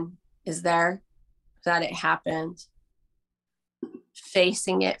poison is there, that it happened,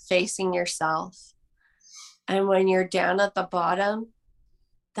 facing it, facing yourself. And when you're down at the bottom,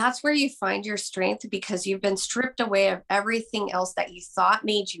 that's where you find your strength, because you've been stripped away of everything else that you thought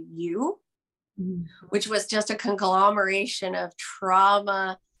made you, which was just a conglomeration of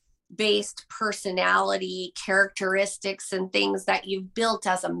trauma, based personality characteristics and things that you've built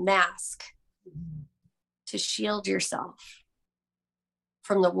as a mask to shield yourself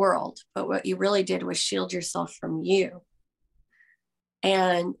from the world. But what you really did was shield yourself from you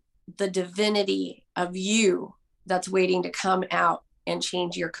and the divinity of you that's waiting to come out and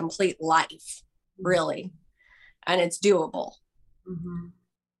change your complete life, really. And it's doable. Mm-hmm.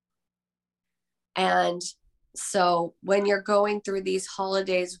 And so when you're going through these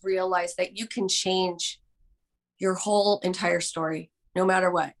holidays, realize that you can change your whole entire story, no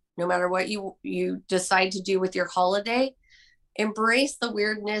matter what you decide to do with your holiday. Embrace the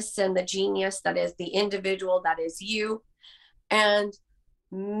weirdness and the genius that is the individual that is you, and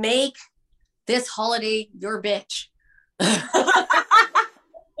make this holiday your bitch.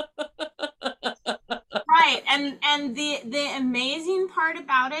 Right. And the amazing part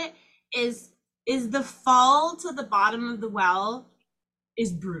about it is the fall to the bottom of the well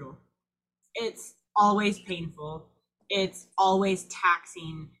is brutal. It's always painful. It's always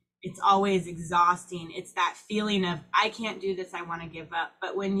taxing. It's always exhausting. It's that feeling of, I can't do this, I want to give up.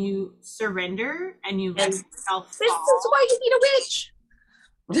 But when you surrender and you let yourself fall. This is why you need a witch.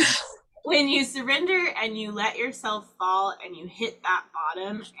 When you surrender and you let yourself fall and you hit that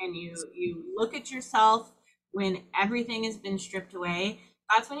bottom and you look at yourself when everything has been stripped away,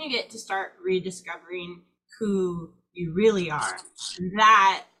 that's when you get to start rediscovering who you really are.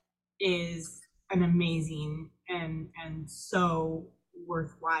 That is an amazing and so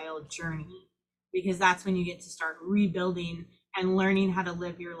worthwhile journey, because that's when you get to start rebuilding and learning how to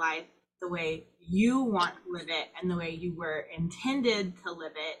live your life the way you want to live it and the way you were intended to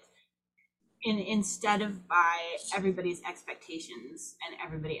live it, instead of by everybody's expectations and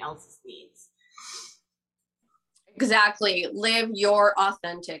everybody else's needs. Exactly. Live your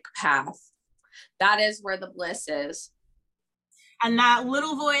authentic path. That is where the bliss is. And that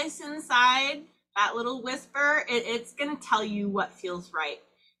little voice inside, that little whisper, it's going to tell you what feels right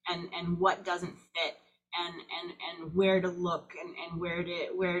and what doesn't fit and where to look and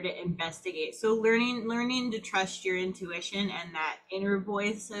where to investigate. So learning to trust your intuition and that inner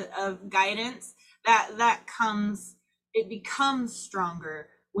voice of guidance, it becomes stronger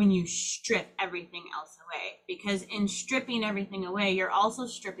when you strip everything else away. Because in stripping everything away, you're also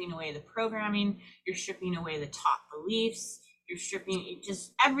stripping away the programming, you're stripping away the taught beliefs, you're stripping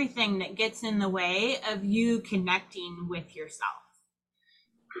just everything that gets in the way of you connecting with yourself.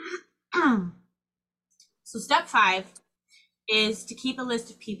 So step 5 is to keep a list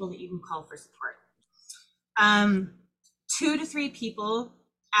of people that you can call for support. 2 to 3 people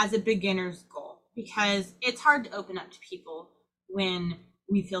as a beginner's goal, because it's hard to open up to people when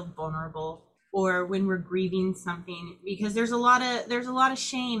we feel vulnerable or when we're grieving something, because there's a lot of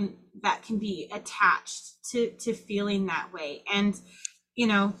shame that can be attached to feeling that way. And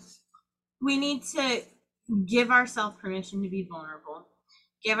we need to give ourselves permission to be vulnerable,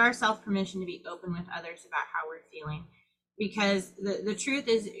 give ourselves permission to be open with others about how we're feeling, because the truth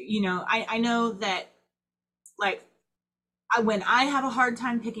is, I know that, like, when I have a hard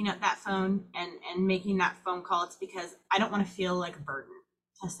time picking up that phone and making that phone call, it's because I don't want to feel like a burden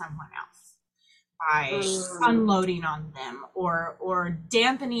to someone else by unloading on them or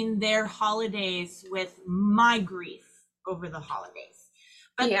dampening their holidays with my grief over the holidays.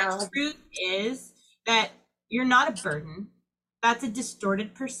 But the truth is that you're not a burden. That's a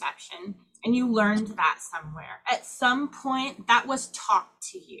distorted perception, and you learned that somewhere. At some point, that was taught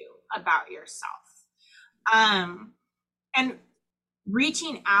to you about yourself. And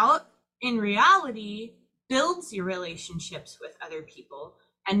reaching out in reality builds your relationships with other people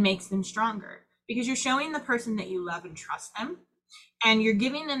and makes them stronger, because you're showing the person that you love and trust them, and you're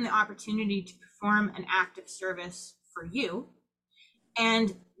giving them the opportunity to perform an act of service for you,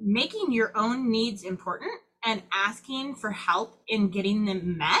 and making your own needs important and asking for help in getting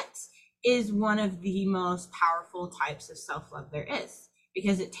them met is one of the most powerful types of self-love there is,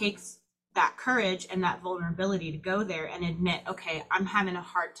 because it takes that courage and that vulnerability to go there and admit, okay, I'm having a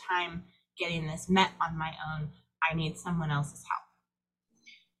hard time getting this met on my own. I need someone else's help.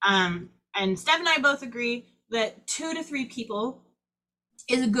 And Steph and I both agree that 2 to 3 people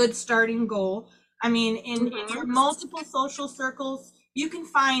is a good starting goal. I mean, in your multiple social circles, you can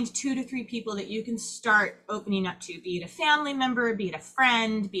find 2 to 3 people that you can start opening up to, be it a family member, be it a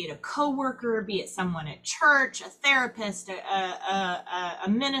friend, be it a coworker, be it someone at church, a therapist, a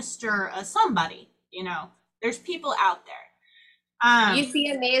minister, somebody. There's people out there. You'd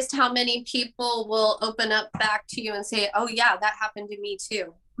be amazed how many people will open up back to you and say, oh yeah, that happened to me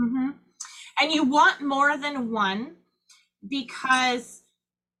too. Mm-hmm. And you want more than one, because,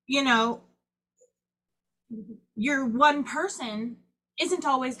 you're one person isn't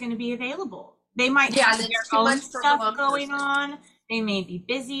always going to be available. They might Yeah, have and it's their too own much for the stuff one going person. on. They may be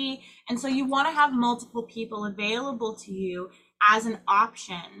busy. And so you want to have multiple people available to you as an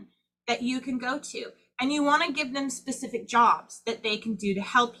option that you can go to. And you want to give them specific jobs that they can do to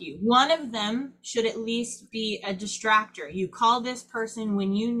help you. One of them should at least be a distractor. You call this person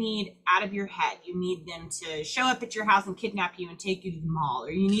when you need out of your head. You need them to show up at your house and kidnap you and take you to the mall, or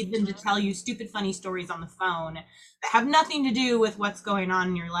you need them to tell you stupid, funny stories on the phone that have nothing to do with what's going on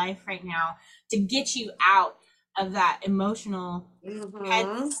in your life right now, to get you out of that emotional head.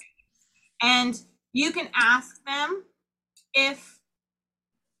 And you can ask them if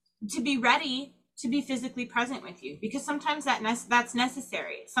to be ready to be physically present with you, because sometimes that's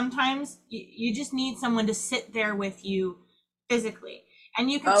necessary. Sometimes you just need someone to sit there with you physically,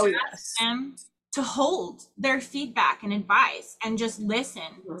 and you can ask them to hold their feedback and advice and just listen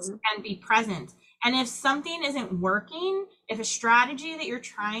and be present. And if something isn't working, if a strategy that you're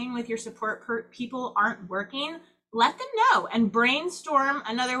trying with your support people aren't working, let them know and brainstorm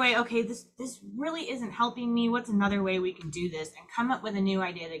another way. Okay, this really isn't helping me. What's another way we can do this? And come up with a new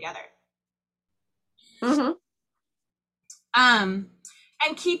idea together. And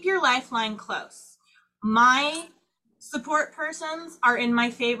keep your lifeline close. My support persons are in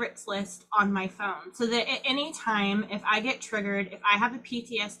my favorites list on my phone, so that at any time, if I get triggered, if I have a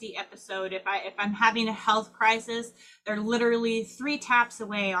PTSD episode, if I'm having a health crisis, they're literally 3 taps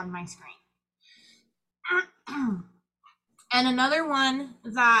away on my screen. And another one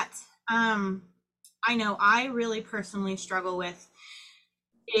that I know I really personally struggle with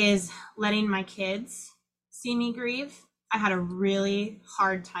is letting my kids see me grieve. I had a really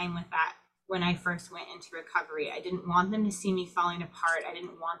hard time with that when I first went into recovery. I didn't want them to see me falling apart. I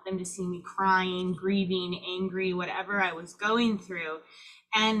didn't want them to see me crying, grieving, angry, whatever I was going through.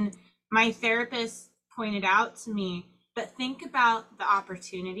 And my therapist pointed out to me, but think about the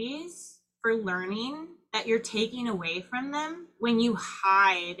opportunities for learning that you're taking away from them when you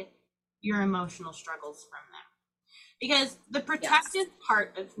hide your emotional struggles from them. Because the protective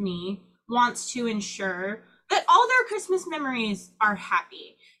part of me wants to ensure that all their Christmas memories are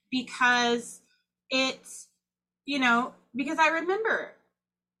happy, because it's, because I remember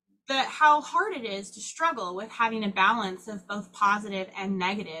how hard it is to struggle with having a balance of both positive and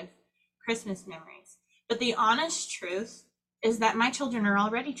negative Christmas memories. But the honest truth is that my children are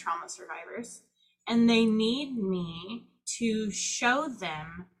already trauma survivors, and they need me to show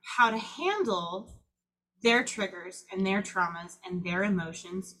them how to handle their triggers and their traumas and their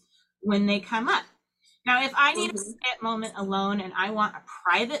emotions when they come up. Now, if I need a quiet moment alone and I want a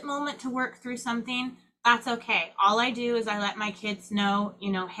private moment to work through something, that's okay. All I do is I let my kids know,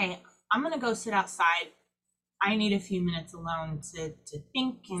 hey, I'm going to go sit outside. I need a few minutes alone to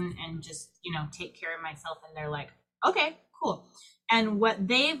think and just, take care of myself. And they're like, okay, cool. And what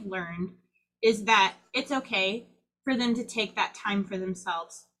they've learned is that it's okay for them to take that time for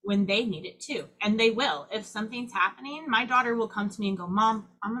themselves when they need it too. And they will. If something's happening, my daughter will come to me and go, Mom,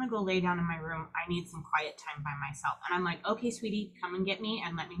 I'm going to go lay down in my room. I need some quiet time by myself. And I'm like, okay, sweetie, come and get me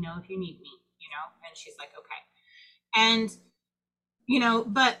and let me know if you need me, and she's like, okay. And,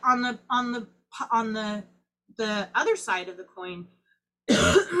 but on the other side of the coin,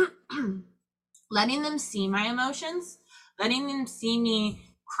 letting them see my emotions, letting them see me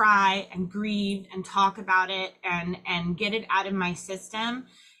cry and grieve and talk about it and get it out of my system,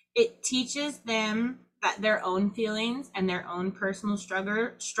 it teaches them that their own feelings and their own personal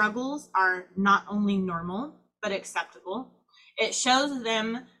struggles are not only normal, but acceptable. It shows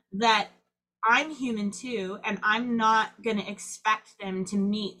them that I'm human too, and I'm not going to expect them to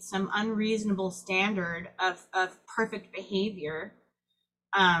meet some unreasonable standard of perfect behavior.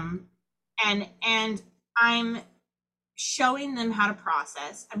 And I'm showing them how to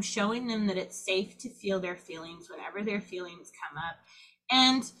process. I'm showing them that it's safe to feel their feelings whenever their feelings come up.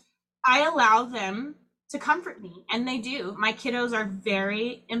 And I allow them to comfort me, and they do. My kiddos are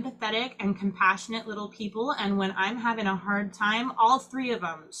very empathetic and compassionate little people, and when I'm having a hard time, all 3 of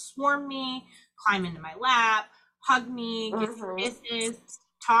them swarm me, climb into my lap, hug me, give me kisses,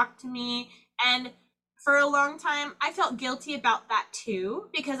 talk to me. And for a long time, I felt guilty about that too,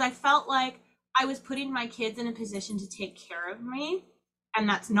 because I felt like I was putting my kids in a position to take care of me, and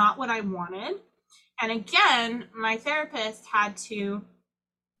that's not what I wanted. And again, my therapist had to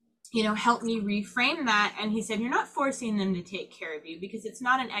help me reframe that. And he said, you're not forcing them to take care of you, because it's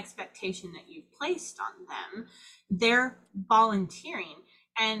not an expectation that you've placed on them. They're volunteering,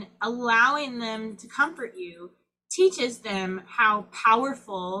 and allowing them to comfort you teaches them how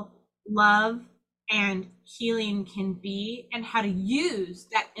powerful love and healing can be, and how to use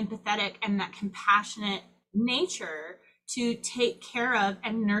that empathetic and that compassionate nature to take care of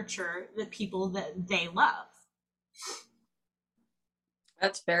and nurture the people that they love.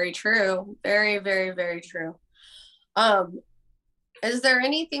 That's very true. Very, very, very true. Is there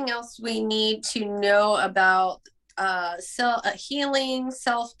anything else we need to know about healing,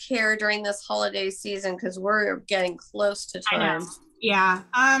 self-care during this holiday season? Because we're getting close to time. I know. Yeah.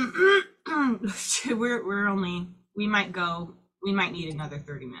 We might need another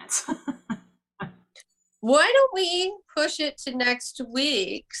 30 minutes. Why don't we push it to next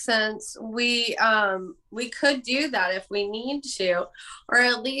week, since we could do that if we need to, or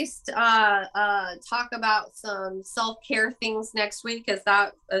at least talk about some self-care things next week. Is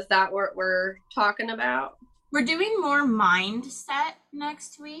that what we're talking about? We're doing more mindset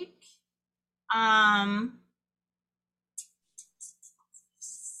next week.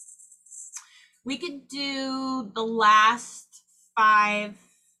 We could do the last 5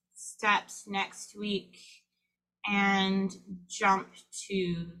 steps next week and jump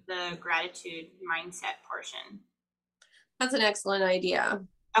to the gratitude mindset portion. That's an excellent idea.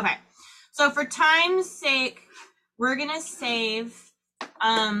 Okay. So for time's sake, we're going to save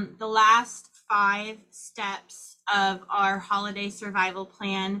the last 5 steps of our holiday survival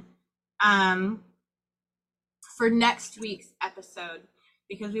plan for next week's episode,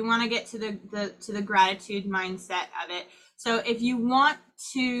 because we want to get to the gratitude mindset of it. So if you want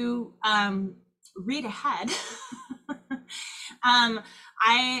to read ahead,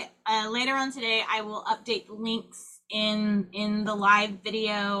 I later on today I will update the links in the live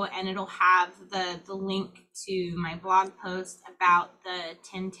video, and it'll have the link to my blog post about the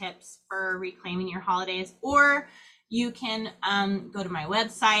 10 tips for reclaiming your holidays. Or you can go to my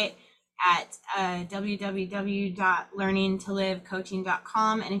website at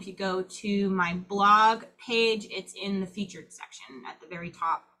www.learningtolivecoaching.com, and if you go to my blog page, it's in the featured section at the very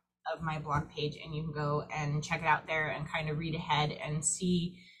top of my blog page, and you can go and check it out there and kind of read ahead and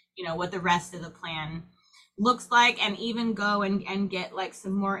see, you know, what the rest of the plan looks like, and even go and get like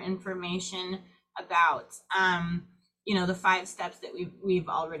some more information about you know, the 5 steps that we've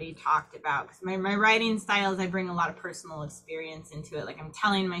already talked about. Because my writing style is I bring a lot of personal experience into it. Like, I'm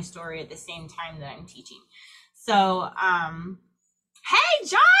telling my story at the same time that I'm teaching. So hey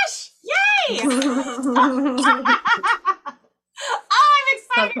Josh, yay. Oh, I'm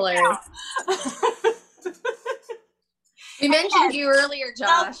excited now. We mentioned you earlier,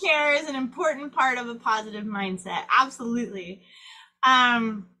 Josh. Self-care is an important part of a positive mindset. Absolutely.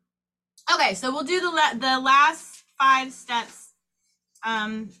 Okay, so we'll do the last 5 steps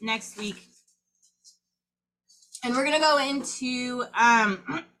next week, and we're gonna go into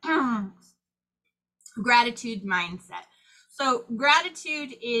gratitude mindset. So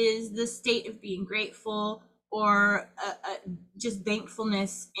gratitude is the state of being grateful, or just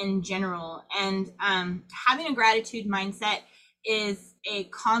thankfulness in general. And having a gratitude mindset is a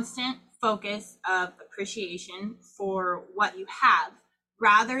constant focus of appreciation for what you have,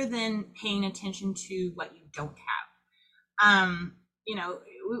 rather than paying attention to what you don't have. You know,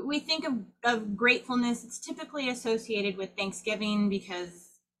 we think of gratefulness, it's typically associated with Thanksgiving,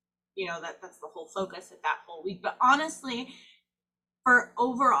 because, you know, that's the whole focus of that whole week. But honestly, for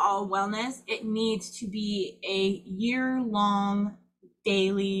overall wellness, it needs to be a year-long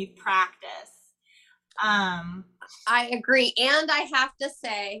daily practice. I agree. And I have to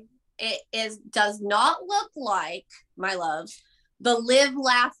say, does not look like, my love, the live,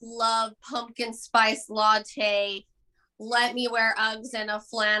 laugh, love pumpkin spice latte, let me wear Uggs and a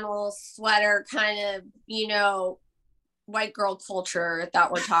flannel sweater kind of, you know, white girl culture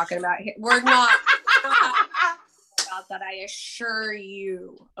that we're talking about here. We're not about that, I assure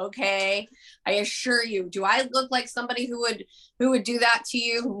you. Okay, I assure you. Do I look like somebody who would do that to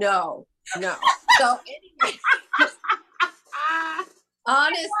you? No. So anyway,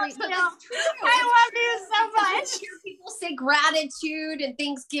 honestly, but it's true. I love you so much. I hear people say gratitude and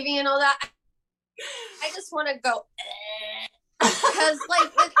Thanksgiving and all that. I just want to go because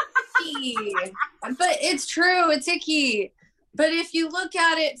like it's icky. But it's true, it's icky. But if you look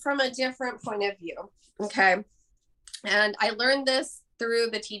at it from a different point of view, okay, and I learned this through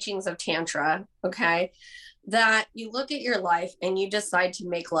the teachings of Tantra, okay, that you look at your life and you decide to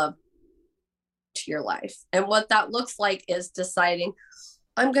make love to your life. And what that looks like is deciding,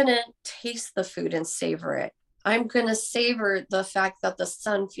 I'm going to taste the food and savor it. I'm going to savor the fact that the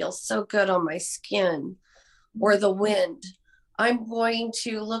sun feels so good on my skin, or the wind. I'm going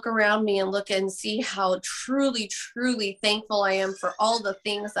to look around me and look and see how truly, truly thankful I am for all the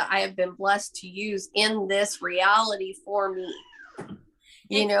things that I have been blessed to use in this reality for me.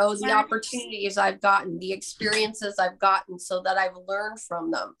 You know, the opportunities I've gotten, the experiences I've gotten, so that I've learned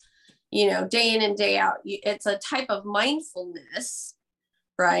from them. day in and day out. It's a type of mindfulness,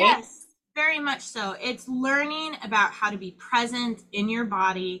 right? Yes, very much so. It's learning about how to be present in your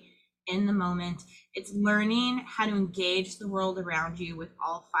body in the moment. It's learning how to engage the world around you with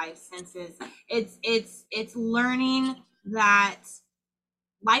all five senses. It's learning that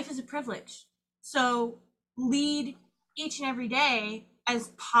life is a privilege. So lead each and every day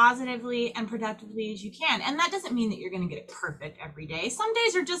as positively and productively as you can. And that doesn't mean that you're going to get it perfect every day. Some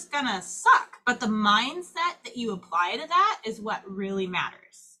days are just going to suck, but the mindset that you apply to that is what really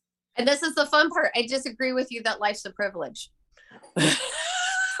matters. And this is the fun part. I disagree with you that life's a privilege. That's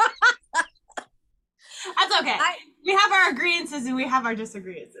okay. We have our agreements and we have our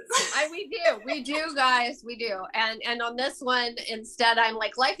disagreements. We do, guys. We do. And on this one, instead, I'm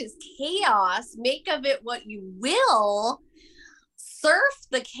like, life is chaos. Make of it what you will. Surf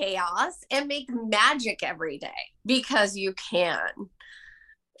the chaos and make magic every day because you can.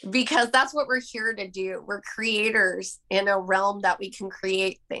 Because that's what we're here to do. We're creators in a realm that we can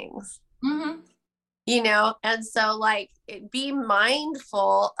create things. Mm-hmm. And so be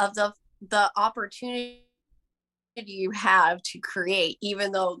mindful of the opportunity you have to create,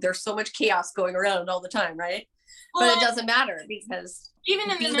 even though there's so much chaos going around all the time, right? Well, but it doesn't matter because even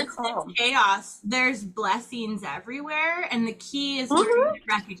in the midst of chaos, there's blessings everywhere, and the key is to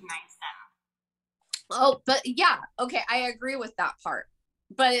recognize them. Oh, but yeah, okay, I agree with that part.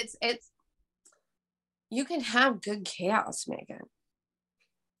 But it's you can have good chaos, Megan.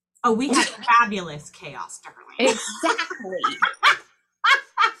 Oh, we have fabulous chaos, darling. Exactly.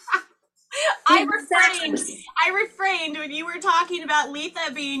 I refrained when you were talking about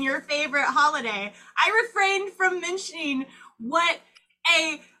Litha being your favorite holiday. I refrained from mentioning what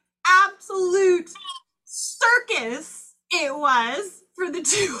a absolute circus it was for the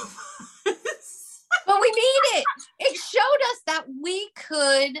two of us. But we made it. It showed us that we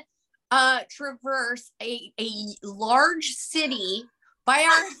could traverse a large city by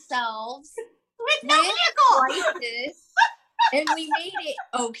ourselves with no vehicle. And we made it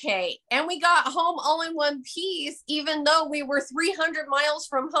okay. And we got home all in one piece, even though we were 300 miles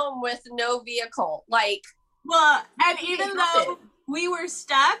from home with no vehicle. And even though we were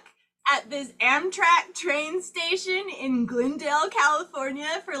stuck at this Amtrak train station in Glendale,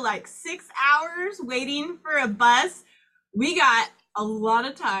 California for 6 hours waiting for a bus, we got a lot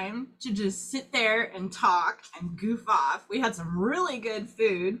of time to just sit there and talk and goof off. We had some really good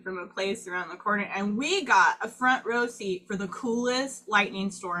food from a place around the corner, and we got a front row seat for the coolest lightning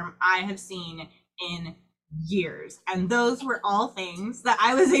storm I have seen in years. And those were all things that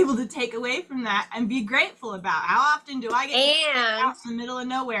I was able to take away from that and be grateful about. How often do I get to go out in the middle of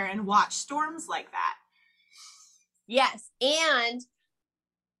nowhere and watch storms like that? Yes. And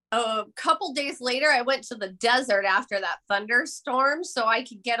a couple days later, I went to the desert after that thunderstorm so I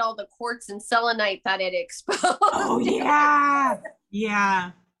could get all the quartz and selenite that it exposed. Oh, yeah.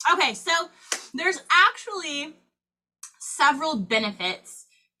 Yeah. Okay, so there's actually several benefits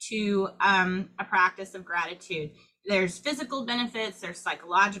to a practice of gratitude. There's physical benefits, there's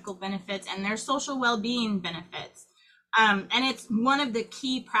psychological benefits, and there's social well-being benefits. And it's one of the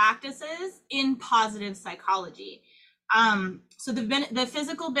key practices in positive psychology. So the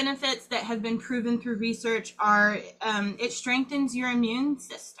physical benefits that have been proven through research are it strengthens your immune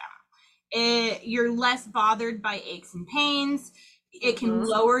system. You're less bothered by aches and pains. It can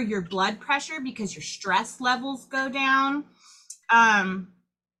lower your blood pressure because your stress levels go down.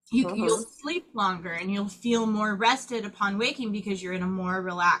 You'll sleep longer and you'll feel more rested upon waking because you're in a more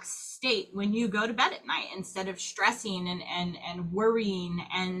relaxed state when you go to bed at night instead of stressing and worrying.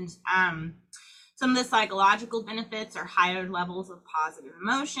 And some of the psychological benefits are higher levels of positive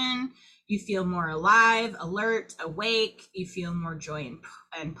emotion. You feel more alive, alert, awake. You feel more joy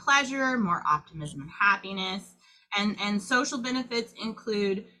and pleasure, more optimism and happiness. And social benefits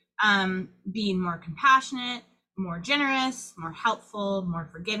include being more compassionate, more generous, more helpful, more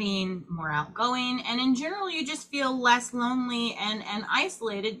forgiving, more outgoing. And in general, you just feel less lonely and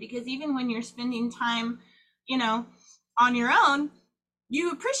isolated because even when you're spending time, on your own,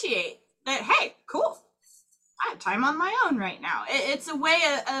 you appreciate that, hey, cool, I have time on my own right now. It's a way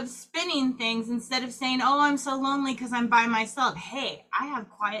of spinning things instead of saying, oh, I'm so lonely because I'm by myself. Hey, I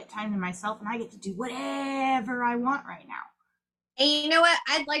have quiet time to myself and I get to do whatever I want right now. And you know what?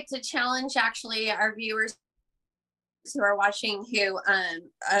 I'd like to challenge actually our viewers who are watching who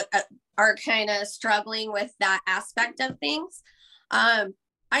are kind of struggling with that aspect of things. I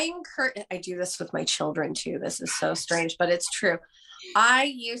do this with my children too. This is so strange, but it's true. I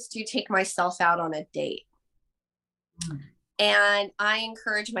used to take myself out on a date. And I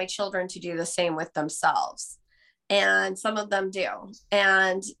encourage my children to do the same with themselves. and some of them do.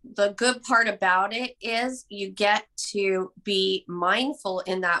 And the good part about it is you get to be mindful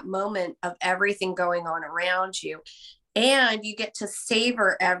in that moment of everything going on around you. And you get to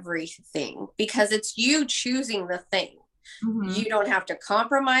savor everything because it's you choosing the thing. Mm-hmm. You don't have to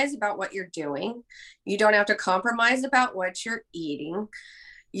compromise about what you're doing. You don't have to compromise about what you're eating.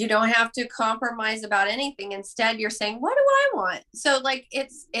 You don't have to compromise about anything. Instead, you're saying, what do I want? So like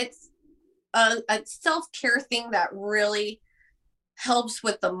it's a self-care thing that really helps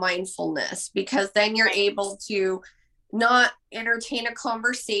with the mindfulness, because then you're able to not entertain a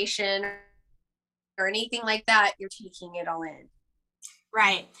conversation or anything like that. You're taking it all in.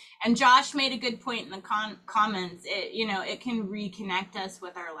 Right. And Josh made a good point in the comments. It can reconnect us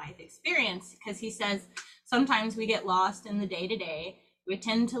with our life experience, because he says sometimes we get lost in the day-to-day. We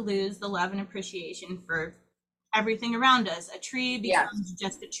tend to lose the love and appreciation for everything around us. A tree becomes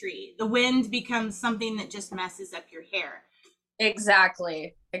just a tree. The wind becomes something that just messes up your hair.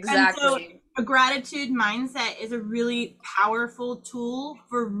 Exactly. And so a gratitude mindset is a really powerful tool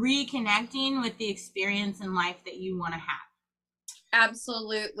for reconnecting with the experience in life that you want to have.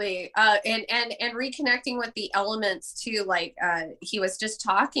 Absolutely. And reconnecting with the elements too, like he was just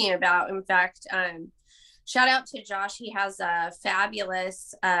talking about. In fact, shout out to Josh. He has a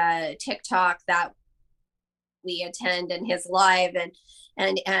fabulous TikTok that we attend in his live,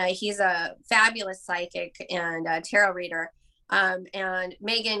 and he's a fabulous psychic and tarot reader. And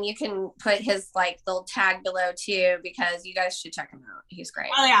Megan, you can put his like little tag below too, because you guys should check him out. He's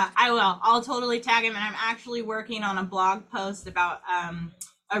great. Oh yeah, I will. I'll totally tag him. And I'm actually working on a blog post about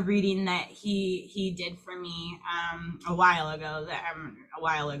a reading that he did for me a while ago.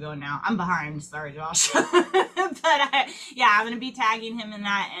 Now. I'm behind. Sorry, Josh. But I'm gonna be tagging him in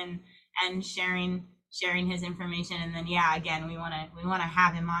that and sharing his information. And then again, we want to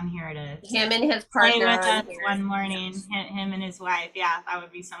have him on here to him and his partner play with us one morning. Him and his wife. Yeah, that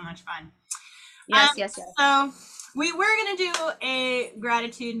would be so much fun. Yes. So we were going to do a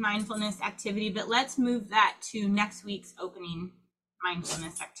gratitude mindfulness activity, but let's move that to next week's opening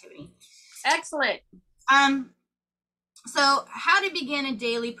mindfulness activity. Excellent. So how to begin a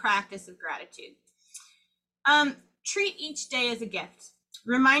daily practice of gratitude. Treat each day as a gift.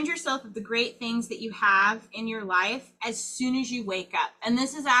 Remind yourself of the great things that you have in your life as soon as you wake up. And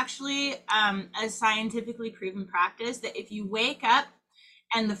this is actually a scientifically proven practice, that if you wake up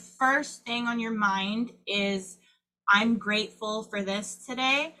and the first thing on your mind is, I'm grateful for this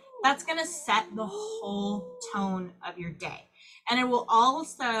today, that's going to set the whole tone of your day. And it will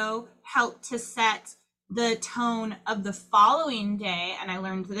also help to set the tone of the following day. And I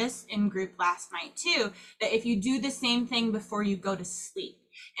learned this in group last night too, that if you do the same thing before you go to sleep,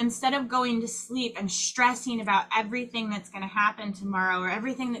 instead of going to sleep and stressing about everything that's going to happen tomorrow or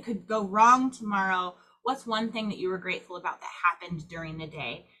everything that could go wrong tomorrow, what's one thing that you were grateful about that happened during the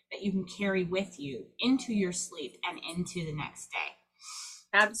day that you can carry with you into your sleep and into the next day?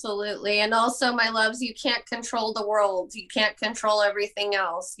 Absolutely. And also, my loves, you can't control the world. You can't control everything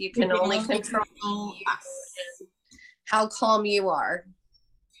else. You can only control us. How calm you are.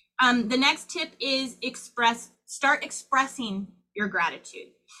 The next tip is start expressing your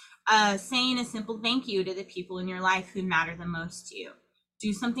gratitude. Saying a simple thank you to the people in your life who matter the most to you.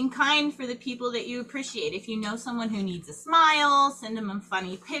 Do something kind for the people that you appreciate. If you know someone who needs a smile, send them a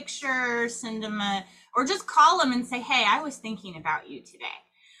funny picture, or just call them and say, hey, I was thinking about you today.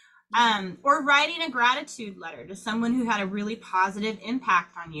 Or writing a gratitude letter to someone who had a really positive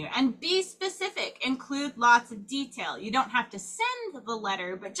impact on you. And be specific, include lots of detail. You don't have to send the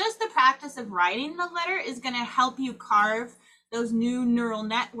letter, but just the practice of writing the letter is going to help you carve those new neural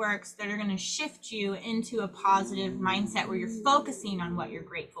networks that are going to shift you into a positive mindset where you're focusing on what you're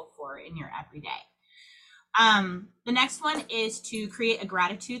grateful for in your everyday. The next one is to create a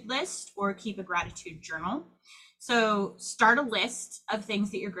gratitude list or keep a gratitude journal. So start a list of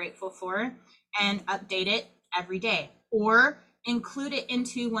things that you're grateful for and update it every day, or include it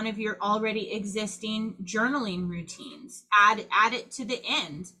into one of your already existing journaling routines. Add it to the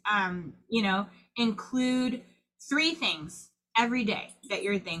end. Include 3 things every day that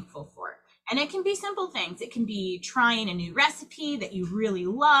you're thankful for. And it can be simple things. It can be trying a new recipe that you really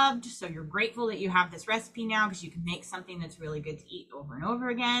loved, so you're grateful that you have this recipe now because you can make something that's really good to eat over and over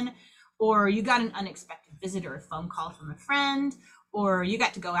again. Or you got an unexpected visit or a phone call from a friend, or you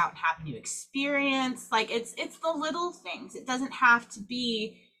got to go out and have a new experience. Like it's the little things. It doesn't have to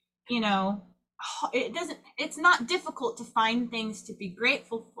be, it's not difficult to find things to be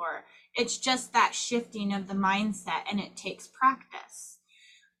grateful for. It's just that shifting of the mindset, and it takes practice.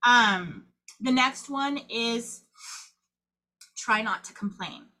 The next one is try not to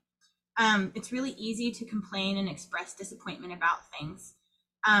complain. It's really easy to complain and express disappointment about things,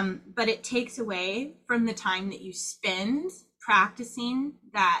 but it takes away from the time that you spend practicing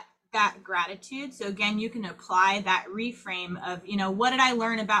that gratitude. So again, you can apply that reframe of, what did I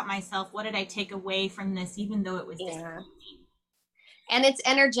learn about myself? What did I take away from this, even though it was disappointing? And it's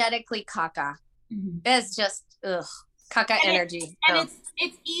energetically caca. It's just caca energy. And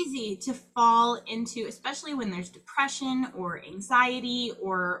it's easy to fall into, especially when there's depression or anxiety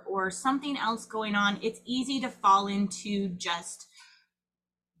or something else going on. It's easy to fall into just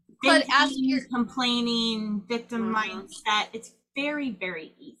complaining, victim mindset. It's very,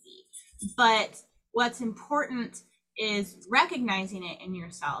 very easy. But what's important is recognizing it in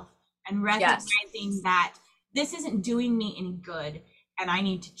yourself and recognizing that this isn't doing me any good, and I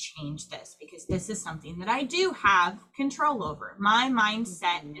need to change this because this is something that I do have control over. My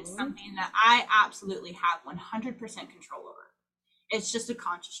mindset is something that I absolutely have 100% control over. It's just a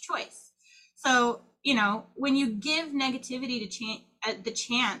conscious choice. So, when you give negativity the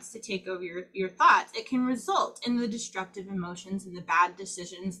chance to take over your thoughts, it can result in the destructive emotions and the bad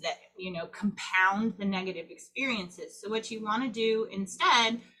decisions that, compound the negative experiences. So what you want to do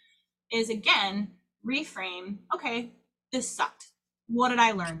instead is, again, reframe, okay, this sucked. What did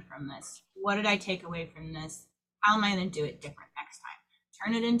I learn from this? What did I take away from this? How am I going to do it different next time?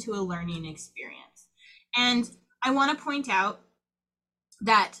 Turn it into a learning experience. And I want to point out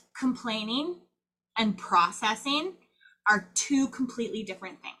that complaining and processing are two completely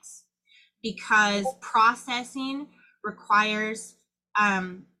different things, because processing requires,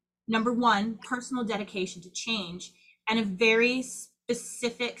 number one, personal dedication to change and a very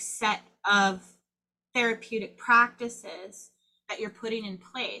specific set of therapeutic practices that you're putting in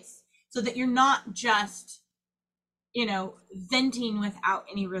place, so that you're not just, venting without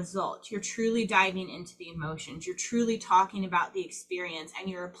any result. You're truly diving into the emotions. You're truly talking about the experience, and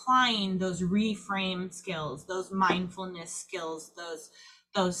you're applying those reframe skills, those mindfulness skills,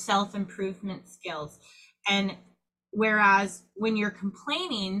 those self-improvement skills. And whereas when you're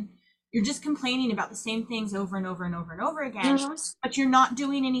complaining, you're just complaining about the same things over and over and over and over again, but you're not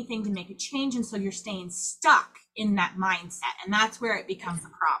doing anything to make a change. And so you're staying stuck in that mindset. And that's where it becomes a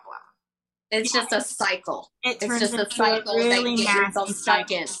problem. It's just a cycle. It's just a cycle really that you get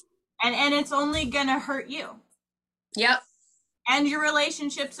stuck in. And it's only going to hurt you. Yep. And your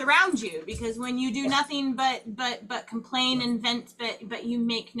relationships around you, because when you do nothing but complain and vent, but you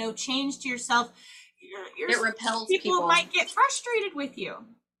make no change to yourself, it repels people. People might get frustrated with you.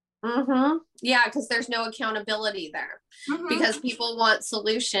 Yeah, because there's no accountability there. Because people want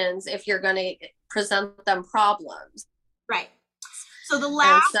solutions if you're going to present them problems. Right. So the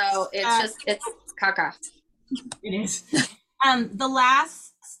last, so it's caca. It is. The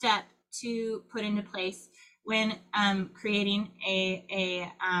last step to put into place when creating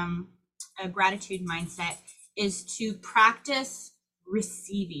a gratitude mindset is to practice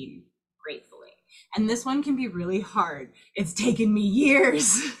receiving gratefully. And this one can be really hard. It's taken me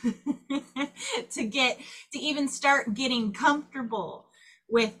years to even start getting comfortable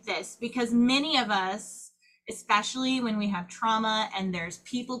with this, because many of us, especially when we have trauma and there's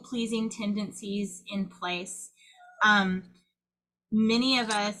people-pleasing tendencies in place, many of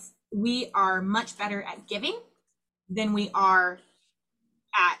us, we are much better at giving than we are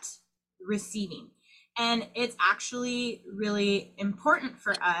at receiving. And it's actually really important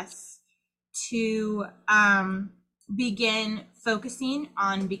for us to begin focusing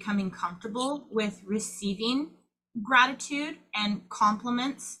on becoming comfortable with receiving gratitude and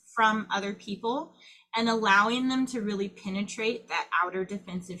compliments from other people, and allowing them to really penetrate that outer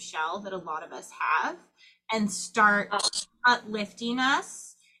defensive shell that a lot of us have, and start uplifting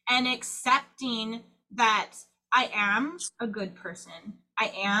us and accepting that I am a good person,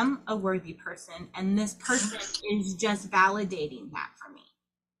 I am a worthy person, and this person is just validating that for me.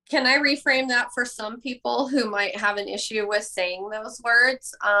 Can I reframe that for some people who might have an issue with saying those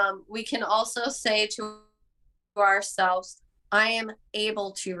words? We can also say to ourselves, I am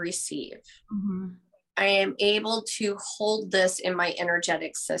able to receive. I am able to hold this in my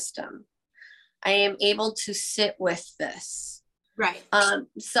energetic system. I am able to sit with this. Right.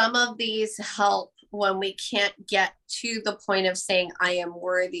 Some of these help when we can't get to the point of saying I am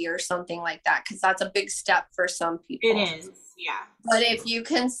worthy or something like that, because that's a big step for some people. It is, yeah. But if you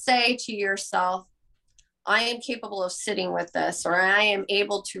can say to yourself, I am capable of sitting with this, or I am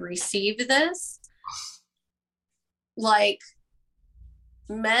able to receive this, like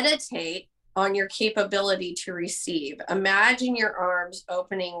meditate on your capability to receive. Imagine your arms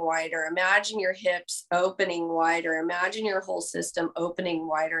opening wider. Imagine your hips opening wider. Imagine your whole system opening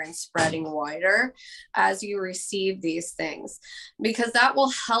wider and spreading wider as you receive these things, because that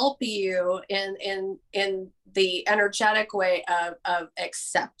will help you in the energetic way of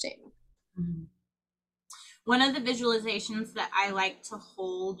accepting. Mm-hmm. One of the visualizations that I like to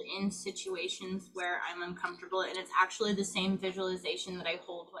hold in situations where I'm uncomfortable, and it's actually the same visualization that I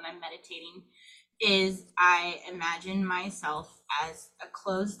hold when I'm meditating, is I imagine myself as a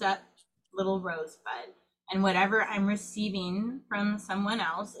closed up little rosebud. And whatever I'm receiving from someone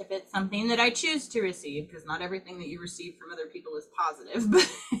else, if it's something that I choose to receive, because not everything that you receive from other people is positive,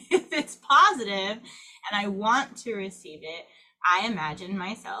 but if it's positive and I want to receive it, I imagine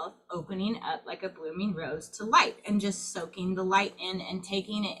myself opening up like a blooming rose to light and just soaking the light in and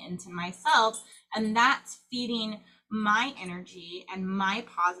taking it into myself. And that's feeding my energy and my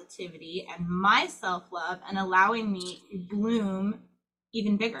positivity and my self-love and allowing me to bloom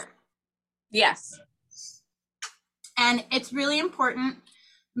even bigger. Yes. And it's really important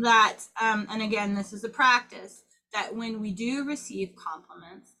that, and again, this is a practice, that when we do receive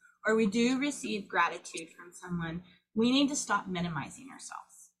compliments or we do receive gratitude from someone, we need to stop minimizing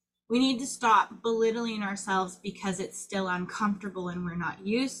ourselves. We need to stop belittling ourselves because it's still uncomfortable and we're not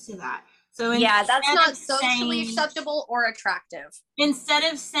used to that. So yeah, that's not socially acceptable or attractive.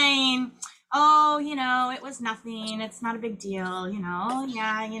 Instead of saying, oh, you know, it was nothing, it's not a big deal, you know,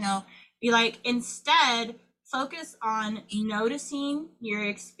 yeah, you know, be like, instead, focus on noticing your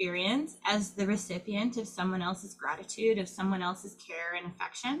experience as the recipient of someone else's gratitude, of someone else's care and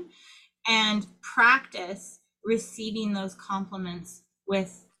affection, and practice receiving those compliments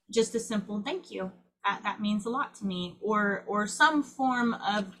with just a simple thank you. That means a lot to me, or some form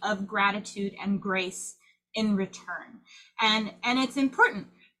of gratitude and grace in return. And it's important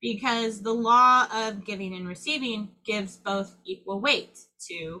because the law of giving and receiving gives both equal weight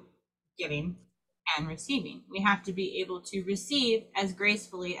to giving and receiving. We have to be able to receive as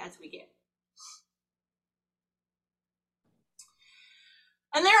gracefully as we give.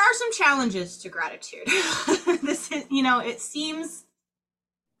 And there are some challenges to gratitude. This is, you know, it seems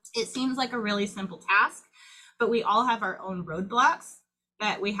like a really simple task, but we all have our own roadblocks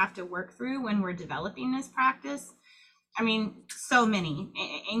that we have to work through when we're developing this practice. I mean, so many: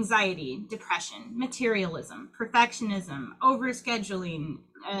 anxiety, depression, materialism, perfectionism, overscheduling,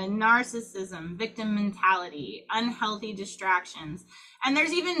 narcissism, victim mentality, unhealthy distractions. And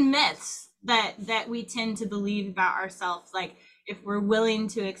there's even myths that we tend to believe about ourselves, like if we're willing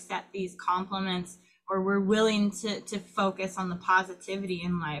to accept these compliments or we're willing to focus on the positivity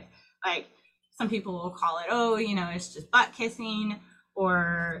in life. Like some people will call it, oh, you know, it's just butt kissing,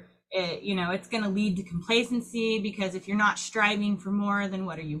 or it, you know, it's going to lead to complacency, because if you're not striving for more, then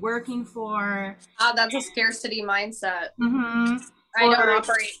what are you working for? That's a scarcity mindset. Mm-hmm. I don't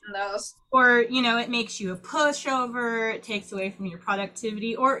operate in those. Or, you know, it makes you a pushover, it takes away from your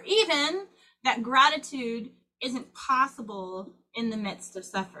productivity, or even that gratitude isn't possible in the midst of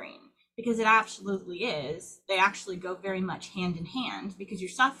suffering, because it absolutely is. They actually go very much hand in hand, because your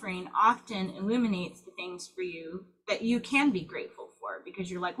suffering often illuminates the things for you that you can be grateful for, because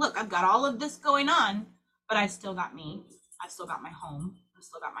you're like, look, I've got all of this going on, but I've still got me. I've still got my home. I've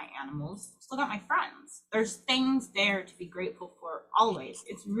still got my animals. I've still got my friends. There's things there to be grateful for always.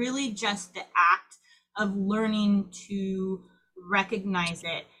 It's really just the act of learning to recognize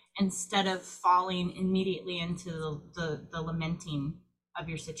it instead of falling immediately into the lamenting of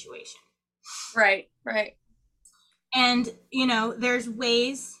your situation. Right. And, you know, there's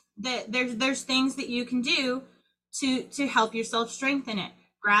ways that there's things that you can do to help yourself strengthen it.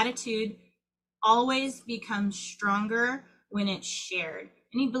 Gratitude always becomes stronger when it's shared.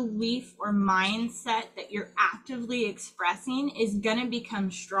 Any belief or mindset that you're actively expressing is going to become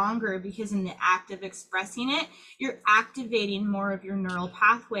stronger, because in the act of expressing it, you're activating more of your neural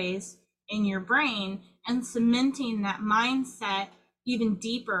pathways in your brain and cementing that mindset even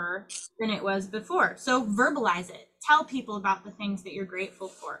deeper than it was before. So verbalize it. Tell people about the things that you're grateful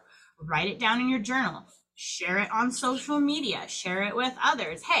for. Write it down in your journal. Share it on social media, share it with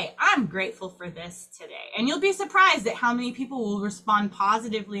others. Hey, I'm grateful for this today. And you'll be surprised at how many people will respond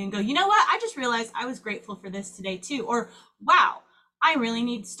positively and go, you know what? I just realized I was grateful for this today too. Or, wow, I really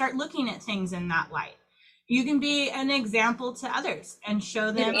need to start looking at things in that light. You can be an example to others and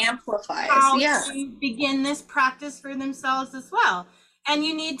show them how to begin this practice for themselves as well. And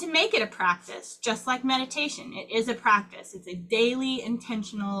you need to make it a practice, just like meditation. It is a practice. It's a daily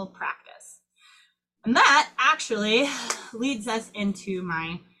intentional practice. And that actually leads us into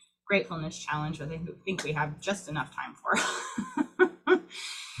my gratefulness challenge, which I think we have just enough time for.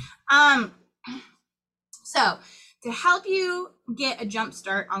 So to help you get a jump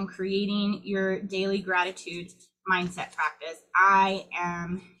start on creating your daily gratitude mindset practice, I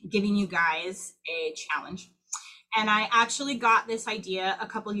am giving you guys a challenge. And I actually got this idea a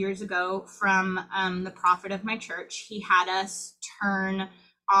couple years ago from the prophet of my church. He had us turn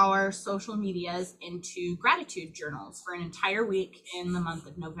our social medias into gratitude journals for an entire week in the month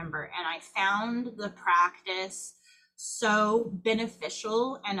of November. And I found the practice so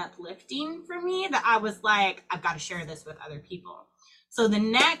beneficial and uplifting for me that I was like, I've got to share this with other people. So the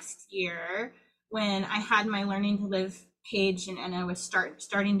next year, when I had my Learning to Live page and I was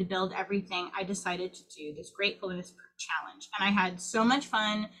starting to build everything, I decided to do this gratefulness challenge. And I had so much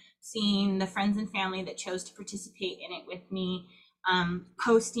fun seeing the friends and family that chose to participate in it with me,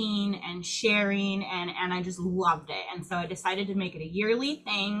 posting and sharing, and I just loved it. And so I decided to make it a yearly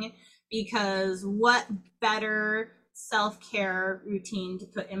thing, because what better self-care routine to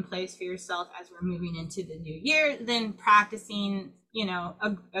put in place for yourself as we're moving into the new year than practicing, you know,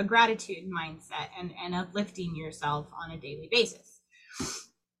 a gratitude mindset and uplifting yourself on a daily basis.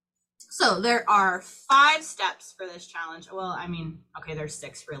 So there are 5 steps for this challenge. Well, I mean, okay, there's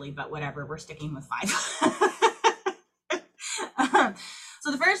 6 really, but whatever, we're sticking with 5.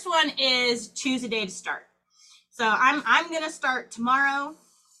 So the first one is choose a day to start. So I'm going to start tomorrow.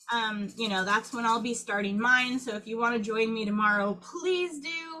 You know, that's when I'll be starting mine. So if you want to join me tomorrow, please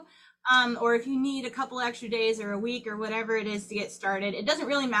do. Or if you need a couple extra days or a week or whatever it is to get started, it doesn't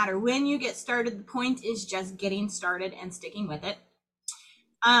really matter when you get started. The point is just getting started and sticking with it.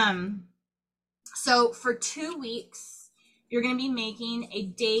 So for 2 weeks, you're going to be making a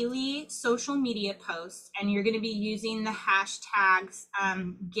daily social media post, and you're going to be using the hashtags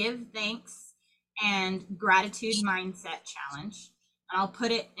give thanks and gratitude mindset challenge. And I'll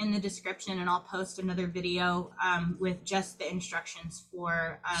put it in the description, and I'll post another video with just the instructions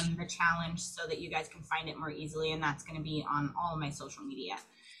for the challenge so that you guys can find it more easily. And that's going to be on all of my social media.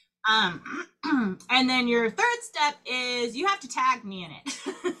 And then your third step is you have to tag me in it.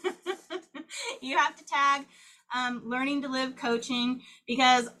 You have to tag Learning to Live Coaching,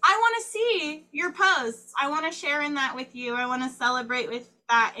 because I want to see your posts. I want to share in that with you. I want to celebrate with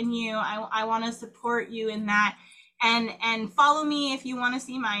that in you. I want to support you in that. And follow me if you want to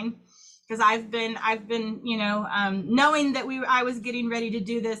see mine, because I've been you know, knowing that I was getting ready to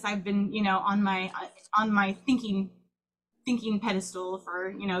do this, I've been, you know, on my thinking pedestal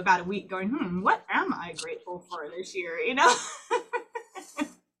for, you know, about a week, going, what am I grateful for this year, you know?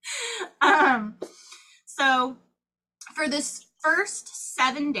 So for this first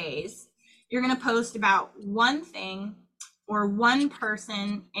 7 days, you're going to post about one thing or one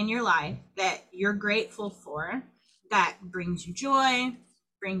person in your life that you're grateful for, that brings you joy,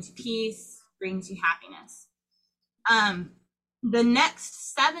 brings you peace, brings you happiness. The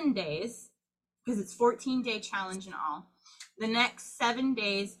next 7 days, because it's 14-day challenge in all, the next 7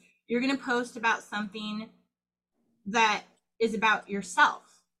 days, you're going to post about something that is about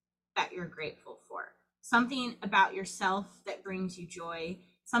yourself that you're grateful for, something about yourself that brings you joy,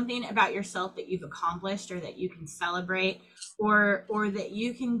 something about yourself that you've accomplished or that you can celebrate, or that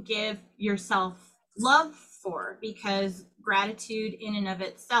you can give yourself love for, because gratitude in and of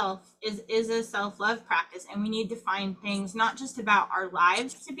itself is a self-love practice. And we need to find things not just about our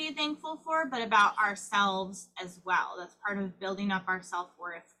lives to be thankful for, but about ourselves as well. That's part of building up our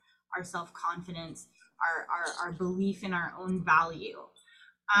self-worth, our self-confidence, our belief in our own value.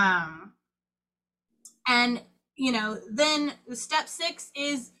 And, you know, then step 6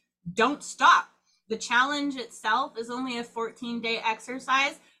 is don't stop. The challenge itself is only a 14-day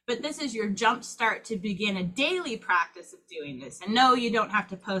exercise, but this is your jump start to begin a daily practice of doing this. And no, you don't have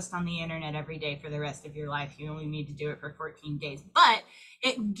to post on the internet every day for the rest of your life. You only need to do it for 14 days, but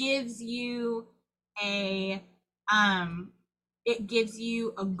it gives you a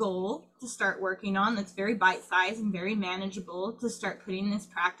goal to start working on that's very bite-sized and very manageable, to start putting this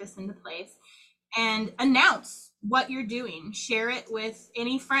practice into place. And announce what you're doing. Share it with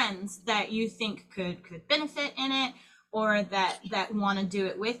any friends that you think could benefit in it, or that want to do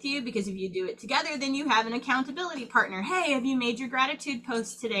it with you, because if you do it together, then you have an accountability partner. Hey, have you made your gratitude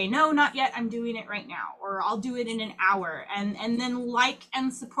post today? No, not yet. I'm doing it right now, or I'll do it in an hour. And then like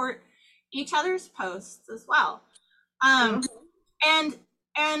and support each other's posts as well. And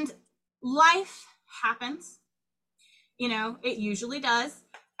life happens. You know, it usually does.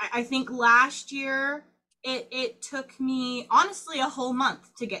 I think last year it took me honestly a whole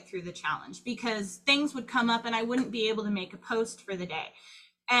month to get through the challenge, because things would come up and I wouldn't be able to make a post for the day.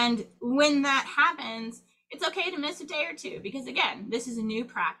 And when that happens, it's okay to miss a day or two, because again, this is a new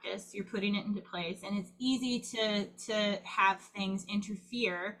practice. You're putting it into place, and it's easy to have things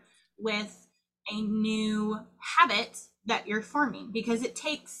interfere with a new habit that you're forming, because it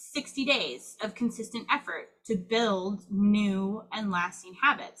takes 60 days of consistent effort to build new and lasting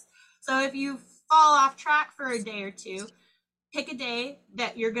habits. So if you fall off track for a day or two, pick a day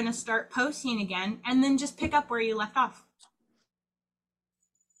that you're going to start posting again, and then just pick up where you left off.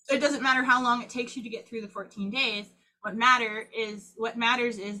 So it doesn't matter how long it takes you to get through the 14 days. What matters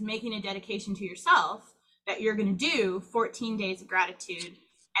is making a dedication to yourself that you're going to do 14 days of gratitude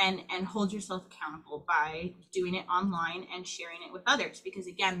and hold yourself accountable by doing it online and sharing it with others. Because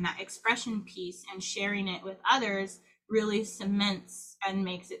again, that expression piece and sharing it with others really cements and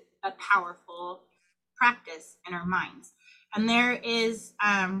makes it a powerful practice in our minds. And there is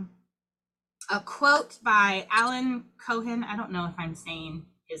a quote by Alan Cohen. I don't know if I'm saying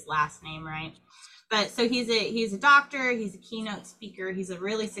his last name right, but so he's a doctor, he's a keynote speaker, he's a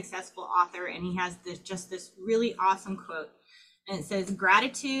really successful author, and he has this really awesome quote. And it says,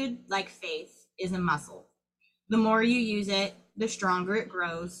 "Gratitude, like faith, is a muscle. The more you use it, the stronger it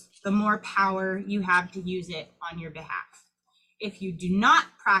grows, the more power you have to use it on your behalf. If you do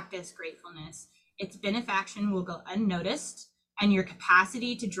not practice gratefulness, its benefaction will go unnoticed, and your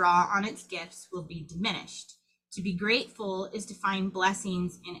capacity to draw on its gifts will be diminished. To be grateful is to find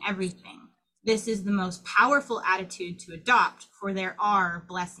blessings in everything. This is the most powerful attitude to adopt, for there are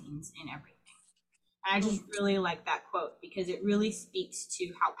blessings in everything." And I just really like that quote because it really speaks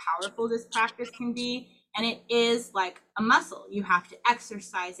to how powerful this practice can be. And it is like a muscle. You have to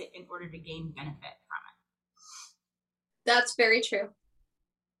exercise it in order to gain benefit from it. That's very true.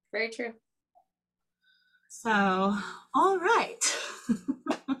 Very true. So, all right.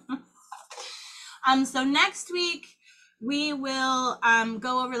 So next week, we will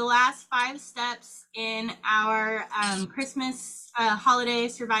go over the last 5 steps in our Christmas holiday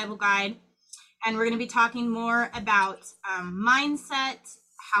survival guide. And we're going to be talking more about mindset,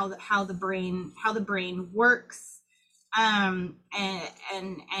 how the brain works, and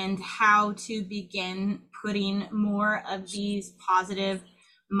how to begin putting more of these positive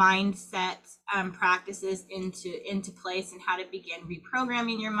mindset practices into place, and how to begin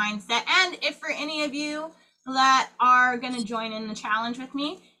reprogramming your mindset. And if for any of you that are going to join in the challenge with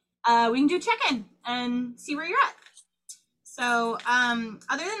me, we can do a check-in and see where you're at. So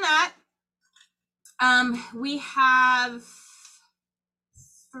other than that, we have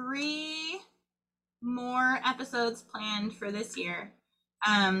 3 more episodes planned for this year.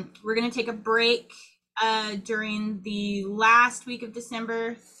 We're going to take a break during the last week of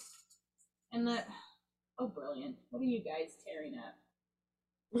December. And oh, brilliant. What are you guys tearing up?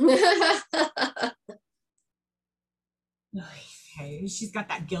 Okay, she's got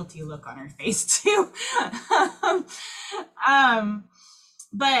that guilty look on her face too.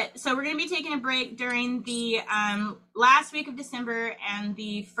 But so we're going to be taking a break during the last week of December and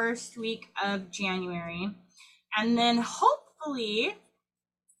the first week of January. And then hopefully,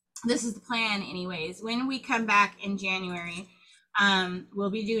 this is the plan anyways, when we come back in January, we'll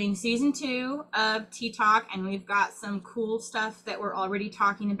be doing season 2 of Tea Talk, and we've got some cool stuff that we're already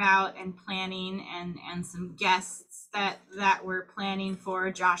talking about and planning, and some guests that we're planning for.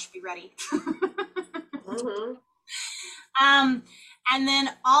 Josh, be ready. Mm-hmm. And then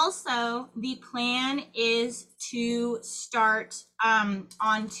also the plan is to start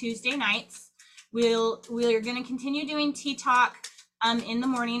on Tuesday nights. We're going to continue doing Tea Talk in the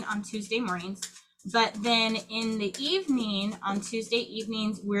morning on Tuesday mornings, but then in the evening on Tuesday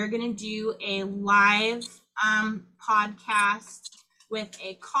evenings, we're going to do a live podcast with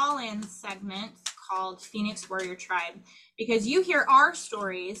a call-in segment called Phoenix Warrior Tribe, because you hear our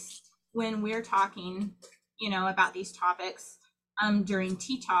stories when we're talking, about these topics during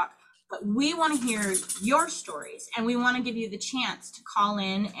Tea Talk, but we want to hear your stories, and we want to give you the chance to call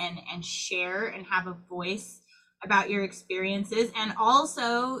in and share and have a voice about your experiences, and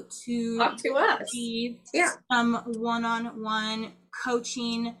also to talk to us. Some one-on-one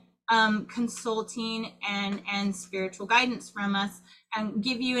coaching, consulting, and spiritual guidance from us, and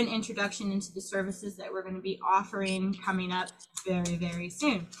give you an introduction into the services that we're going to be offering coming up very, very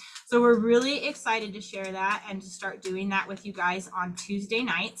soon. So we're really excited to share that and to start doing that with you guys on Tuesday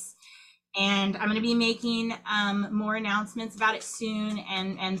nights. And I'm going to be making more announcements about it soon,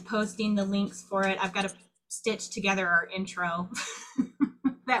 and posting the links for it. I've got to stitch together our intro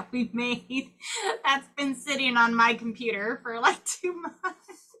that we made. That's been sitting on my computer for like 2 months.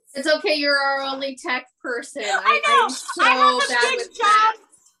 It's okay. You're our only tech person. I know. I'm so bad with job.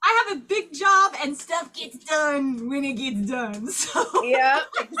 I have a big job, and stuff gets done when it gets done. So yep,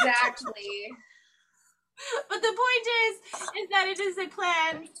 exactly. But the point is that it is a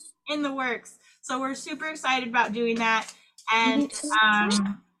plan in the works. So we're super excited about doing that. And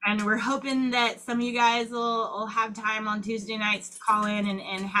And we're hoping that some of you guys will have time on Tuesday nights to call in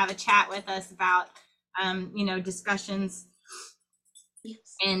and have a chat with us about, discussions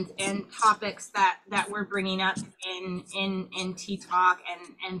and topics that we're bringing up in Tea Talk,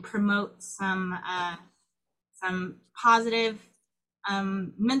 and promote some positive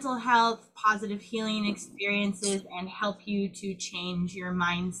mental health, positive healing experiences, and help you to change your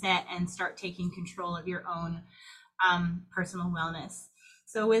mindset and start taking control of your own personal wellness.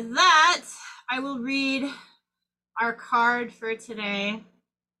 So with that, I will read our card for today.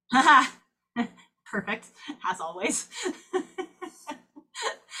 Perfect, as always.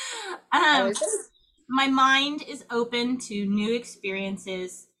 My mind is open to new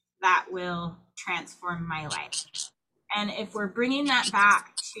experiences that will transform my life. And if we're bringing that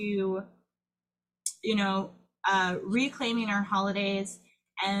back to, reclaiming our holidays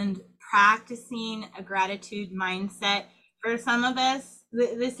and practicing a gratitude mindset, for some of us,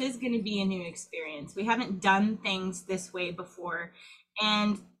 this is going to be a new experience. We haven't done things this way before,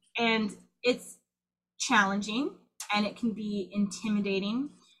 and it's challenging, and it can be intimidating,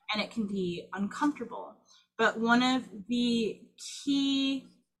 and it can be uncomfortable. But one of the key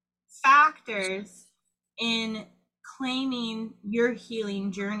factors in claiming your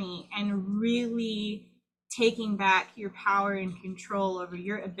healing journey and really taking back your power and control over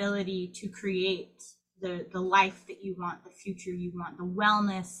your ability to create the life that you want, the future you want, the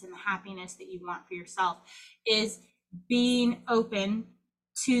wellness and the happiness that you want for yourself, is being open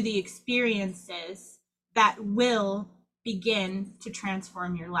to the experiences that will begin to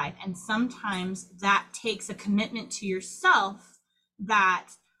transform your life. And sometimes that takes a commitment to yourself that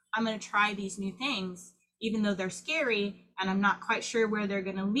I'm going to try these new things, even though they're scary and I'm not quite sure where they're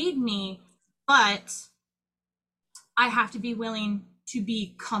going to lead me, but I have to be willing to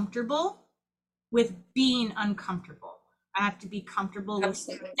be comfortable with being uncomfortable. I have to be comfortable with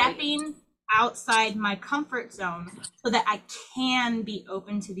stepping outside my comfort zone so that I can be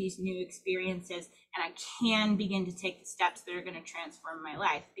open to these new experiences, and I can begin to take the steps that are going to transform my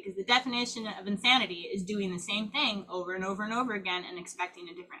life. Because the definition of insanity is doing the same thing over and over and over again and expecting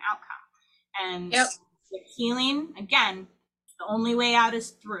a different outcome. And with healing, again, the only way out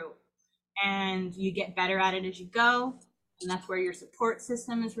is through. And you get better at it as you go. And that's where your support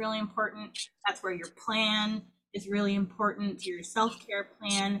system is really important. That's where your plan is really important, your self-care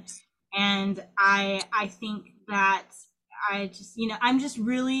plan. And I think that I'm just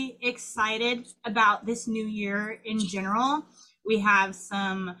really excited about this new year in general. We have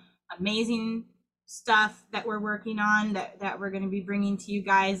some amazing stuff that we're working on that we're going to be bringing to you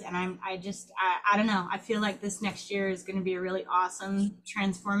guys. And I don't know, I feel like this next year is going to be a really awesome,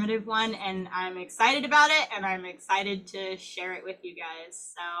 transformative one. And I'm excited about it, and I'm excited to share it with you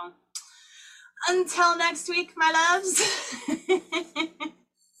guys. So until next week, my loves.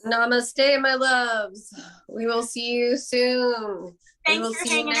 Namaste, my loves. We will see you soon. Thanks for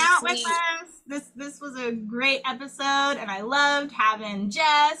hanging out with us. This was a great episode, and I loved having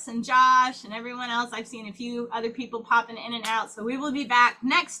Jess and Josh and everyone else. I've seen a few other people popping in and out. So we will be back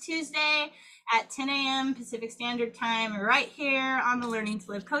next Tuesday at 10 a.m. Pacific Standard Time right here on the Learning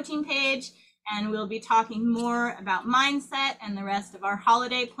to Live coaching page. And we'll be talking more about mindset and the rest of our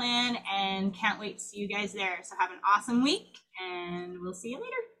holiday plan, and can't wait to see you guys there. So have an awesome week, and we'll see you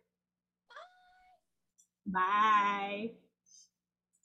later. Bye.